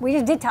 Sorry. We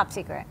just did top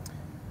secret.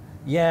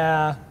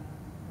 Yeah,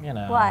 you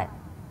know. What?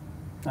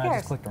 I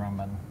just clicked the wrong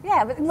button.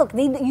 Yeah, but look,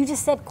 you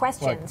just said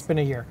questions. Look, it's been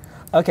a year.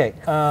 Okay.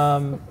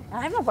 I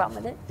have no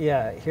problem with it.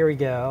 Yeah, here we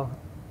go.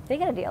 They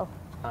got a deal.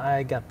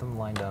 I got them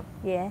lined up.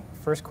 Yeah.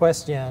 First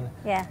question.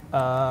 Yeah.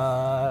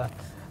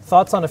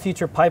 Thoughts on a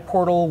future pipe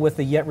portal with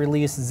the yet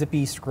released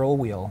zippy scroll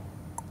wheel?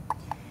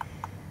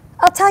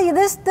 I'll tell you,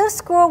 those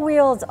scroll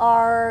wheels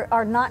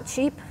are not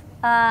cheap.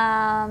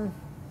 So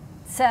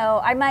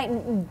I might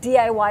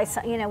DIY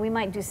some, we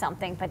might do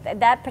something, but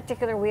that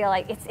particular wheel,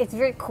 it's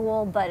very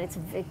cool, but it's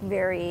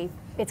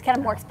kind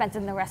of more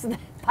expensive than the rest of the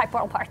pipe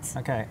portal parts.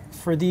 Okay,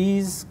 for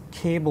these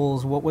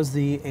cables, what was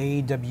the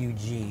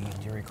AWG?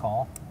 Do you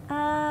recall?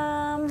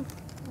 I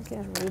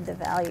can just read the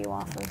value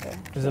off of it.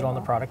 Is it on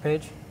the product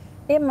page?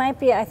 It might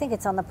be. I think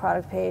it's on the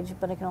product page,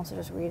 but I can also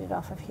just read it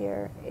off of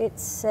here. It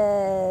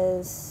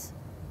says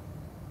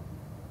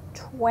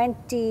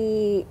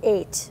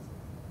 28.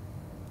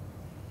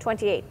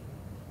 28.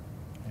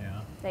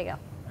 Yeah. There you go.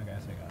 I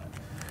guess I got it.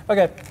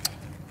 Okay.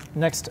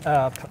 Next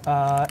up,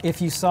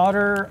 if you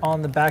solder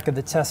on the back of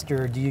the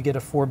tester, do you get a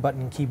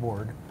 4-button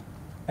keyboard?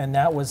 And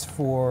that was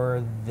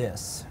for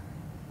this.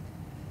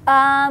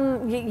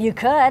 You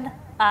could.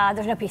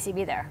 There's no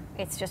PCB there.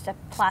 It's just a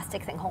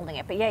plastic thing holding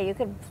it. But yeah, you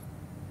could,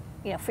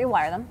 free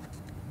wire them.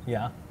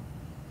 Yeah.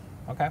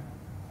 Okay.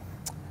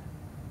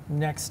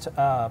 Next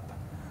up,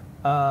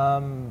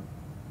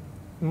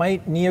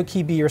 might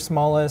NeoKey be your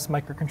smallest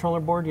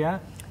microcontroller board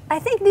yet? I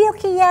think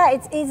NeoKey, yeah,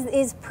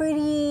 is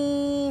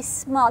pretty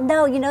small.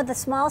 No, the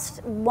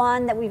smallest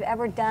one that we've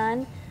ever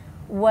done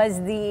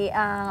was the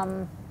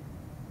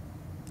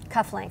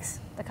cufflinks,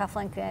 the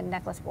cufflink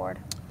necklace board.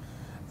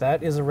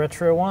 That is a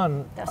retro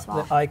one. They're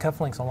small. The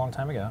iCufflinks a long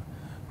time ago.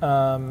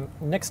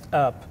 Next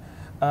up,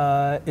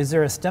 is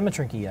there a stemma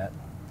trinky yet?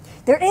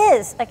 There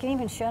is. I can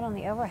even show it on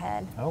the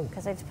overhead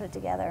because I just put it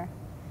together.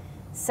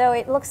 So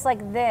it looks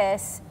like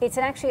this. It's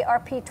actually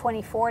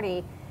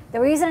RP2040. The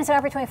reason it's an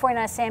RP2040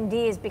 not a SAMD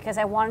is because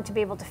I wanted to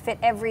be able to fit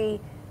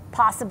every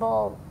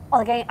possible,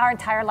 our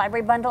entire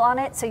library bundle on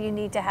it. So you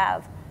need to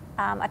have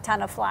a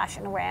ton of flash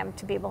and RAM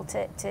to be able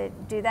to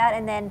do that.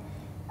 And then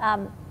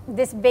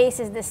this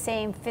base is the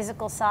same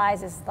physical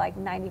size as like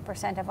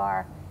 90% of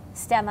our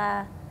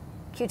stemma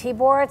QT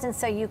boards, and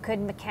so you could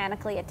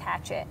mechanically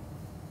attach it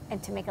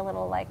and to make a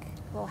little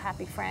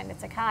happy friend.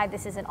 It's like, hi,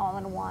 this is an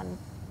all-in-one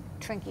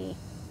Trinky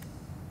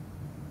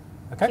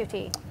Okay.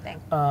 QT thing.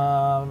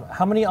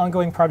 How many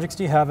ongoing projects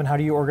do you have, and how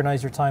do you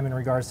organize your time in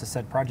regards to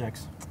said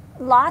projects?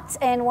 Lots,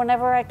 and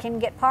whenever I can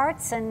get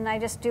parts, and I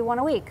just do one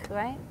a week,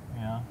 right?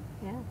 Yeah.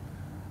 Yeah.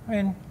 I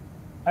mean,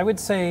 I would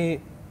say,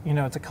 you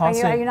know, it's a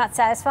constant. Are you not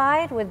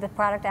satisfied with the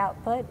product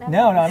output?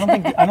 No,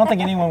 I don't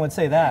think anyone would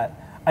say that.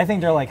 I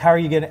think they're like, how are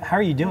you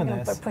doing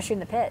But this? push you in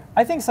the pit.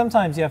 I think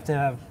sometimes you have to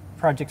have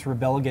projects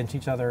rebel against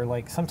each other.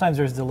 Like sometimes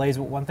there's delays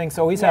with one thing,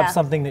 so always Yeah. have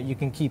something that you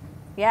can keep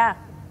Yeah.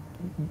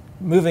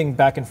 moving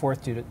back and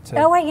forth to.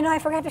 Oh wait, you know, I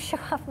forgot to show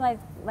off my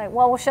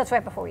well, we'll show it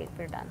right before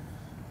we're done.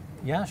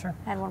 Yeah, sure.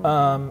 And one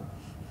more.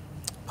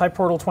 Pipe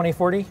Portal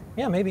 2040.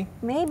 Yeah, maybe.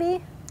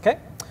 Maybe. Okay.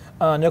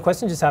 No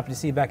question. Just happy to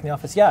see you back in the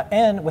office. Yeah,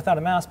 and without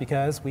a mask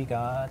because we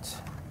got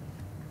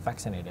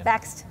vaccinated.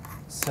 Vaxxed.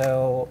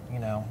 So, you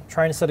know,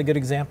 trying to set a good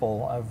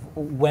example of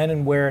when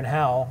and where and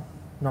how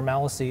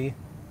normalcy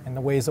in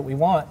the ways that we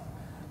want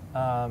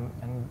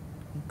and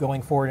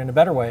going forward in a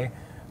better way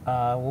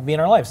will be in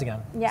our lives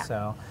again. Yeah.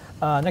 So,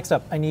 next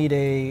up, I need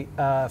a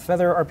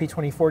Feather RP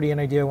 2040 and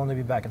idea when they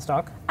be back in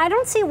stock. I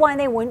don't see why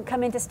they wouldn't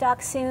come into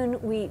stock soon.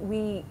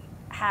 We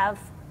have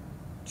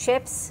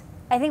chips.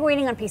 I think we're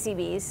waiting on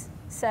PCBs.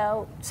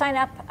 So sign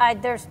up.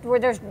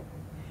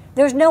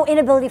 There's no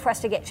inability for us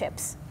to get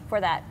chips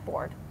for that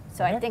board.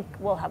 So I think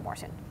we'll have more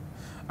soon.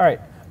 All right.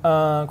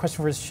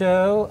 Question for the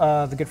show.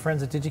 The good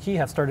friends at DigiKey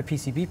have started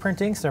PCB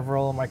printing.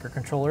 Several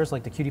microcontrollers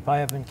like the QT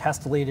Py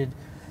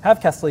have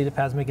castellated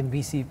pads making them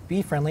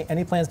PCB friendly.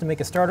 Any plans to make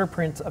a starter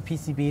print of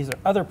PCBs or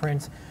other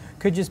prints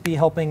could just be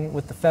helping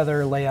with the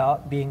Feather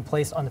layout being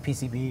placed on the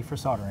PCB for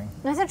soldering?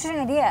 That's an interesting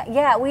idea.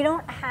 Yeah, we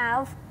don't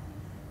have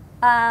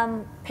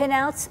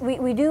pinouts.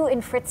 We do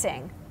in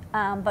fritzing,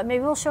 but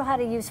maybe we'll show how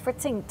to use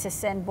fritzing to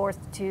send boards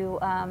to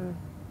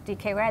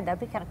DK Red.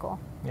 That'd be kind of cool.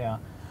 Yeah.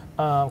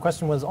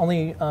 Question was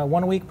only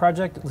 1 a week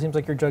project. It seems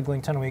like you're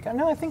juggling 10 a week.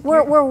 No, I think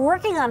we're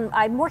working on.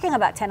 I'm working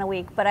about 10 a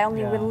week, but I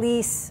only Yeah.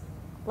 release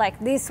like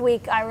this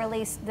week. I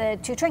released the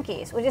 2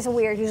 Trinkies, which is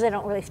weird. Usually I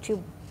don't release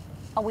 2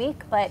 a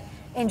week, but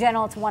in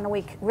general it's 1 a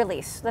week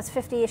release. That's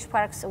 50-ish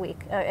products a week,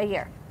 a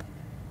year.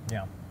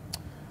 Yeah.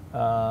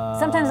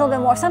 Sometimes a little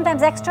bit more,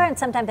 sometimes extra, and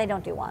sometimes they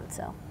don't do one.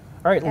 So.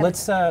 All right,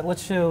 let's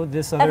show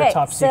this other Okay,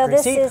 top so secret.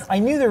 this See, is- I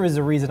knew there was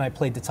a reason I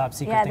played the top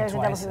secret Yeah, thing there's a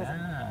double twice. secret.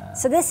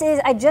 So this is,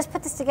 I just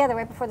put this together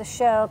right before the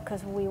show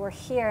because we were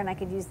here and I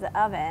could use the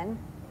oven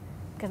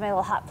because my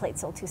little hot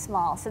plate's a little too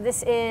small. So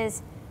this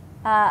is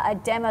a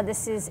demo.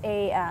 This is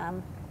a, I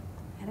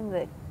think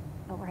the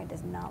overhead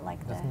does not like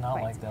the Does not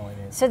right. like the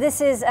LEDs. So this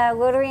is a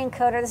rotary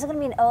encoder. This is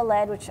going to be an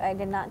OLED, which I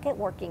did not get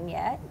working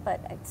yet, but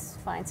it's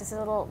fine. So this is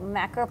a little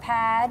macro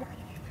pad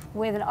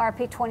with an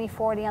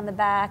RP2040 on the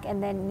back,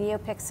 and then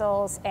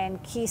NeoPixels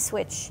and key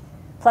switch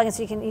plugins.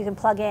 So you can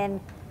plug in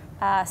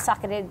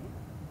socketed.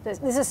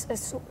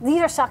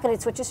 These are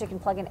socketed switches, so you can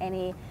plug in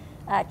any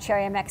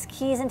Cherry MX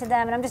keys into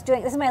them. And I'm just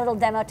doing, this is my little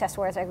demo test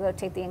where as I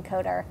rotate the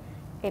encoder,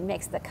 it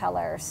makes the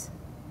colors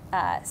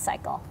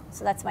cycle.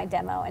 So that's my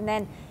demo. And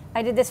then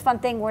I did this fun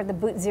thing where the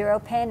boot 0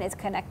 pin is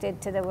connected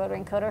to the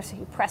rotary encoder, so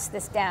you press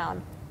this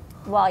down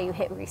while you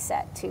hit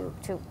reset to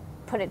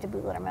put it to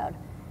bootloader mode.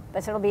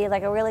 But so it'll be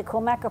like a really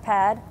cool macro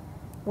pad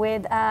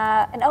with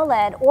an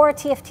OLED or a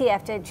TFT. I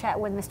have to chat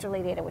with Mr.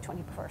 Lee Data which one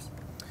he prefers.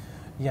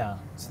 Yeah,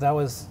 so that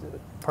was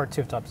part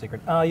 2 of Top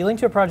Secret. You linked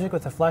to a project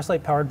with a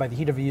flashlight powered by the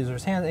heat of a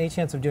user's hand. Any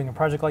chance of doing a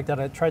project like that?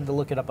 I tried to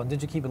look it up on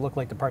DigiKey, but it looked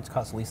like the parts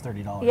cost at least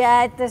 $30.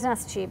 Yeah, there's not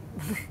so cheap.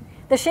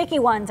 The shaky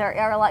ones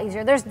are a lot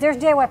easier. There's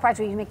DIY projects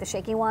where you can make the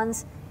shaky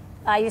ones.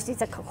 You just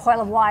need a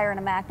coil of wire and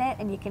a magnet,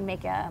 and you can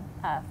make a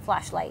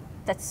flashlight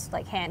that's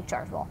like hand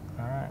chargeable.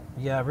 All right.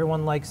 Yeah,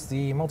 everyone likes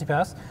the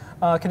multipass.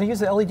 Can I use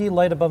the LED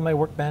light above my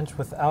workbench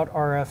without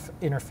RF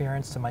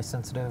interference to my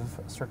sensitive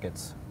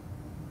circuits?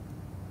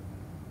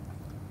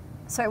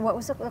 Sorry, what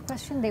was the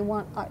question? They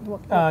want.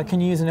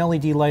 Can you use an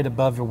LED light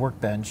above your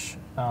workbench,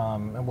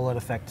 and will it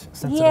affect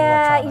sensitive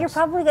yeah, electronics? you're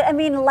probably good. I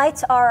mean,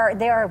 lights are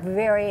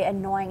very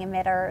annoying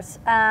emitters.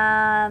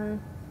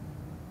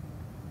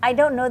 I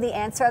don't know the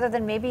answer other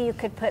than maybe you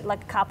could put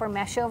like copper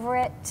mesh over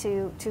it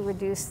to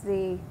reduce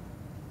the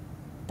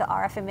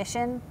RF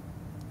emission.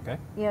 Okay.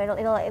 You know,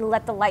 it'll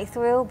let the light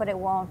through, but it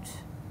won't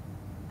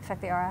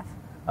affect the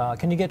RF.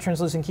 Can you get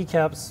translucent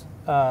keycaps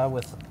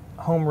with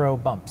home row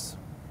bumps?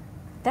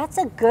 That's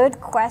a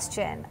good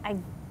question. I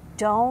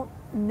don't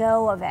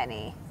know of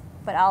any,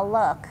 but I'll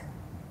look.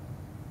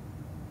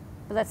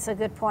 But that's a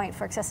good point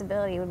for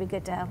accessibility. It would be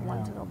good to have one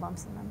with little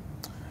bumps in them.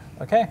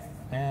 Okay,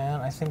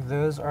 and I think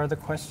those are the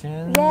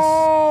questions.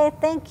 Yay!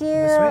 Thank you,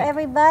 this week.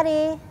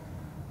 everybody.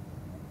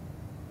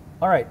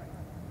 All right.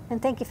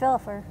 And thank you, Phil,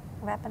 for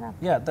wrapping up.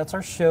 Yeah, that's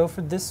our show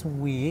for this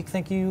week.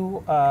 Thank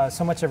you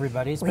so much,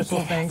 everybody.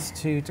 Special thanks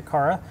to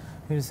Takara,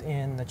 who's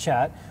in the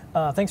chat.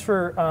 Thanks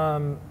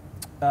for,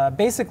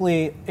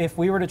 basically, if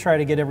we were to try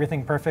to get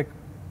everything perfect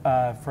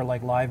for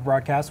like live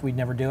broadcasts, we'd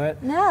never do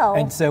it. No.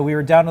 And so we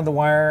were down to the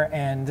wire,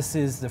 and this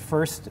is the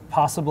first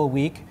possible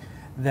week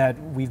that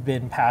we've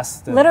been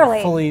past the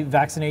Literally. fully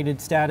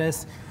vaccinated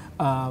status.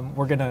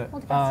 We're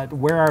gonna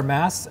wear our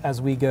masks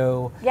as we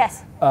go.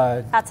 Yes.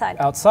 Outside.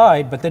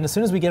 Outside, but then as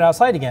soon as we get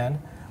outside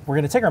again, we're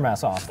gonna take our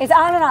masks off. It's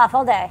on and off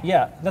all day.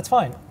 Yeah, that's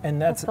fine,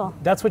 and that's cool.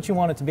 that's what you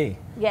want it to be.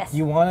 Yes.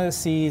 You want to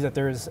see that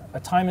there's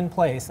a time and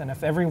place, and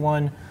if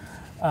everyone,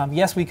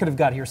 yes, we could have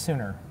got here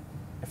sooner,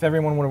 if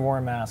everyone would have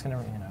worn a mask and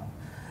everything, you know.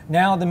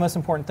 Now the most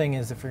important thing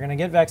is if you're gonna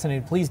get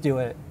vaccinated, please do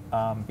it,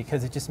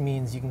 because it just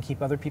means you can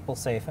keep other people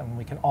safe, and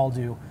we can all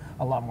do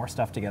a lot more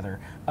stuff together.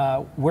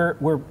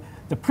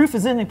 The proof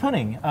is in the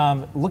pudding.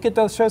 Look at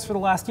those shows for the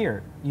last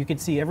year. You could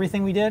see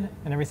everything we did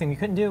and everything we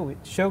couldn't do.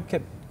 The show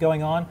kept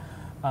going on,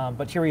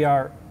 but here we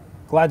are.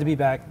 Glad to be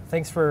back.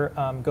 Thanks for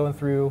going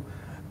through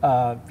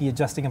the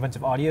adjusting a bunch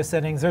of audio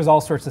settings. There's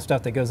all sorts of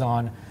stuff that goes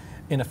on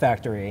in a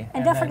factory.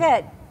 And don't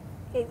forget,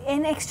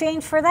 in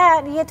exchange for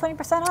that, you get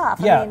 20% off.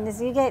 Yeah. I mean,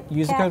 you get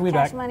Use the code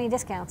cash WeBack. money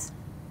discounts.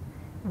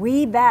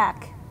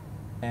 WeBack.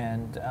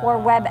 And Or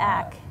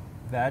WebAck.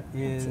 That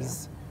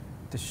is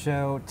the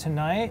show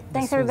tonight.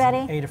 Thanks, this was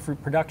everybody. an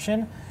Adafruit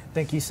production.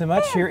 Thank you so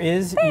much. Here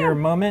is your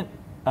moment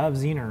of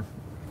Zener.